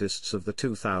Top Artists of the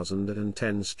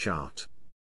 2010s chart.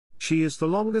 She is the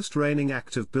longest reigning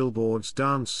act of Billboard's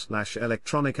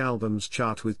Dance/Electronic Albums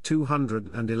chart with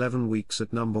 211 weeks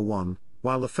at number 1,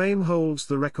 while the Fame holds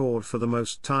the record for the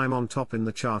most time on top in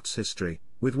the chart's history,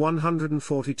 with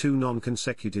 142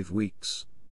 non-consecutive weeks.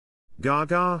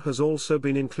 Gaga has also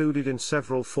been included in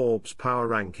several Forbes Power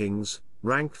Rankings,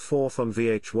 ranked 4th on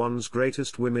VH1's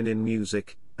Greatest Women in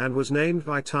Music, and was named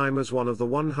by Time as one of the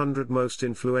 100 most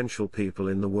influential people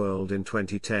in the world in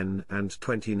 2010 and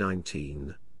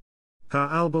 2019. Her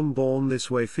album Born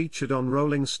This Way featured on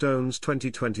Rolling Stone's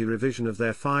 2020 revision of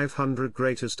their 500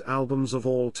 Greatest Albums of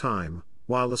All Time,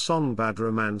 while the song Bad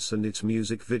Romance and its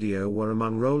music video were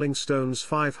among Rolling Stone's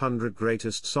 500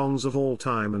 Greatest Songs of All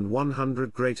Time and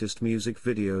 100 Greatest Music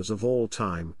Videos of All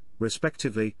Time,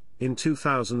 respectively. In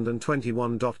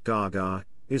 2021. Gaga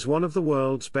is one of the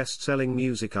world's best-selling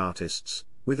music artists,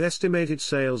 with estimated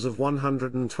sales of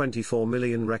 124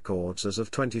 million records as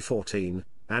of 2014,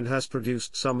 and has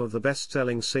produced some of the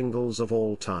best-selling singles of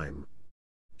all time.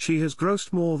 She has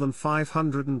grossed more than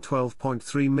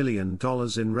 $512.3 million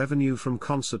in revenue from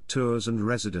concert tours and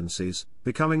residencies,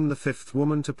 becoming the 5th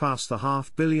woman to pass the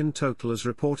 $500 million total as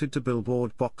reported to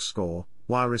Billboard Box Score,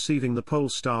 while receiving the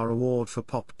Pollstar Award for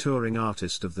Pop Touring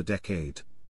Artist of the Decade.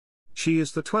 She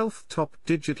is the 12th top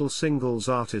digital singles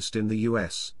artist in the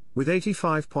US, with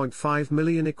 85.5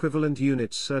 million equivalent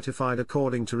units certified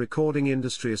according to Recording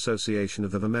Industry Association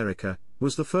of America,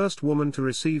 was the first woman to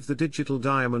receive the Digital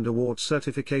Diamond Award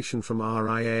certification from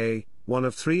RIAA, one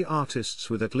of 3 artists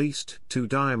with at least 2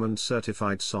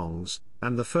 diamond-certified songs,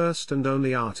 and the first and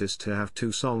only artist to have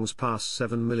 2 songs pass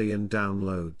 7 million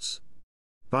downloads.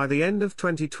 By the end of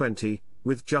 2020,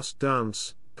 with Just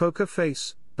Dance, Poker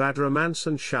Face, Bad Romance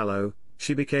and Shallow,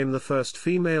 she became the first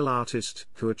female artist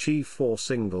to achieve 4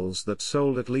 singles that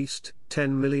sold at least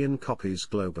 10 million copies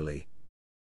globally.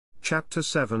 Chapter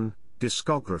 7,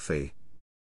 Discography.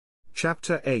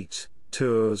 Chapter 8,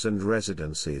 Tours and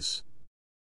Residencies.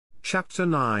 Chapter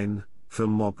 9,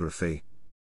 Filmography.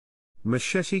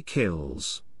 Machete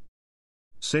Kills.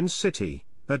 Sin City,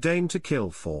 A Dame to Kill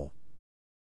For.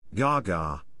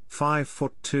 Gaga,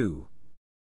 5'2".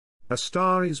 A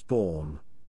Star Is Born.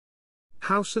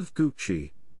 House of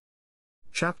Gucci.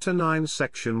 Chapter 9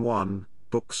 Section 1,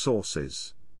 Book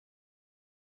Sources.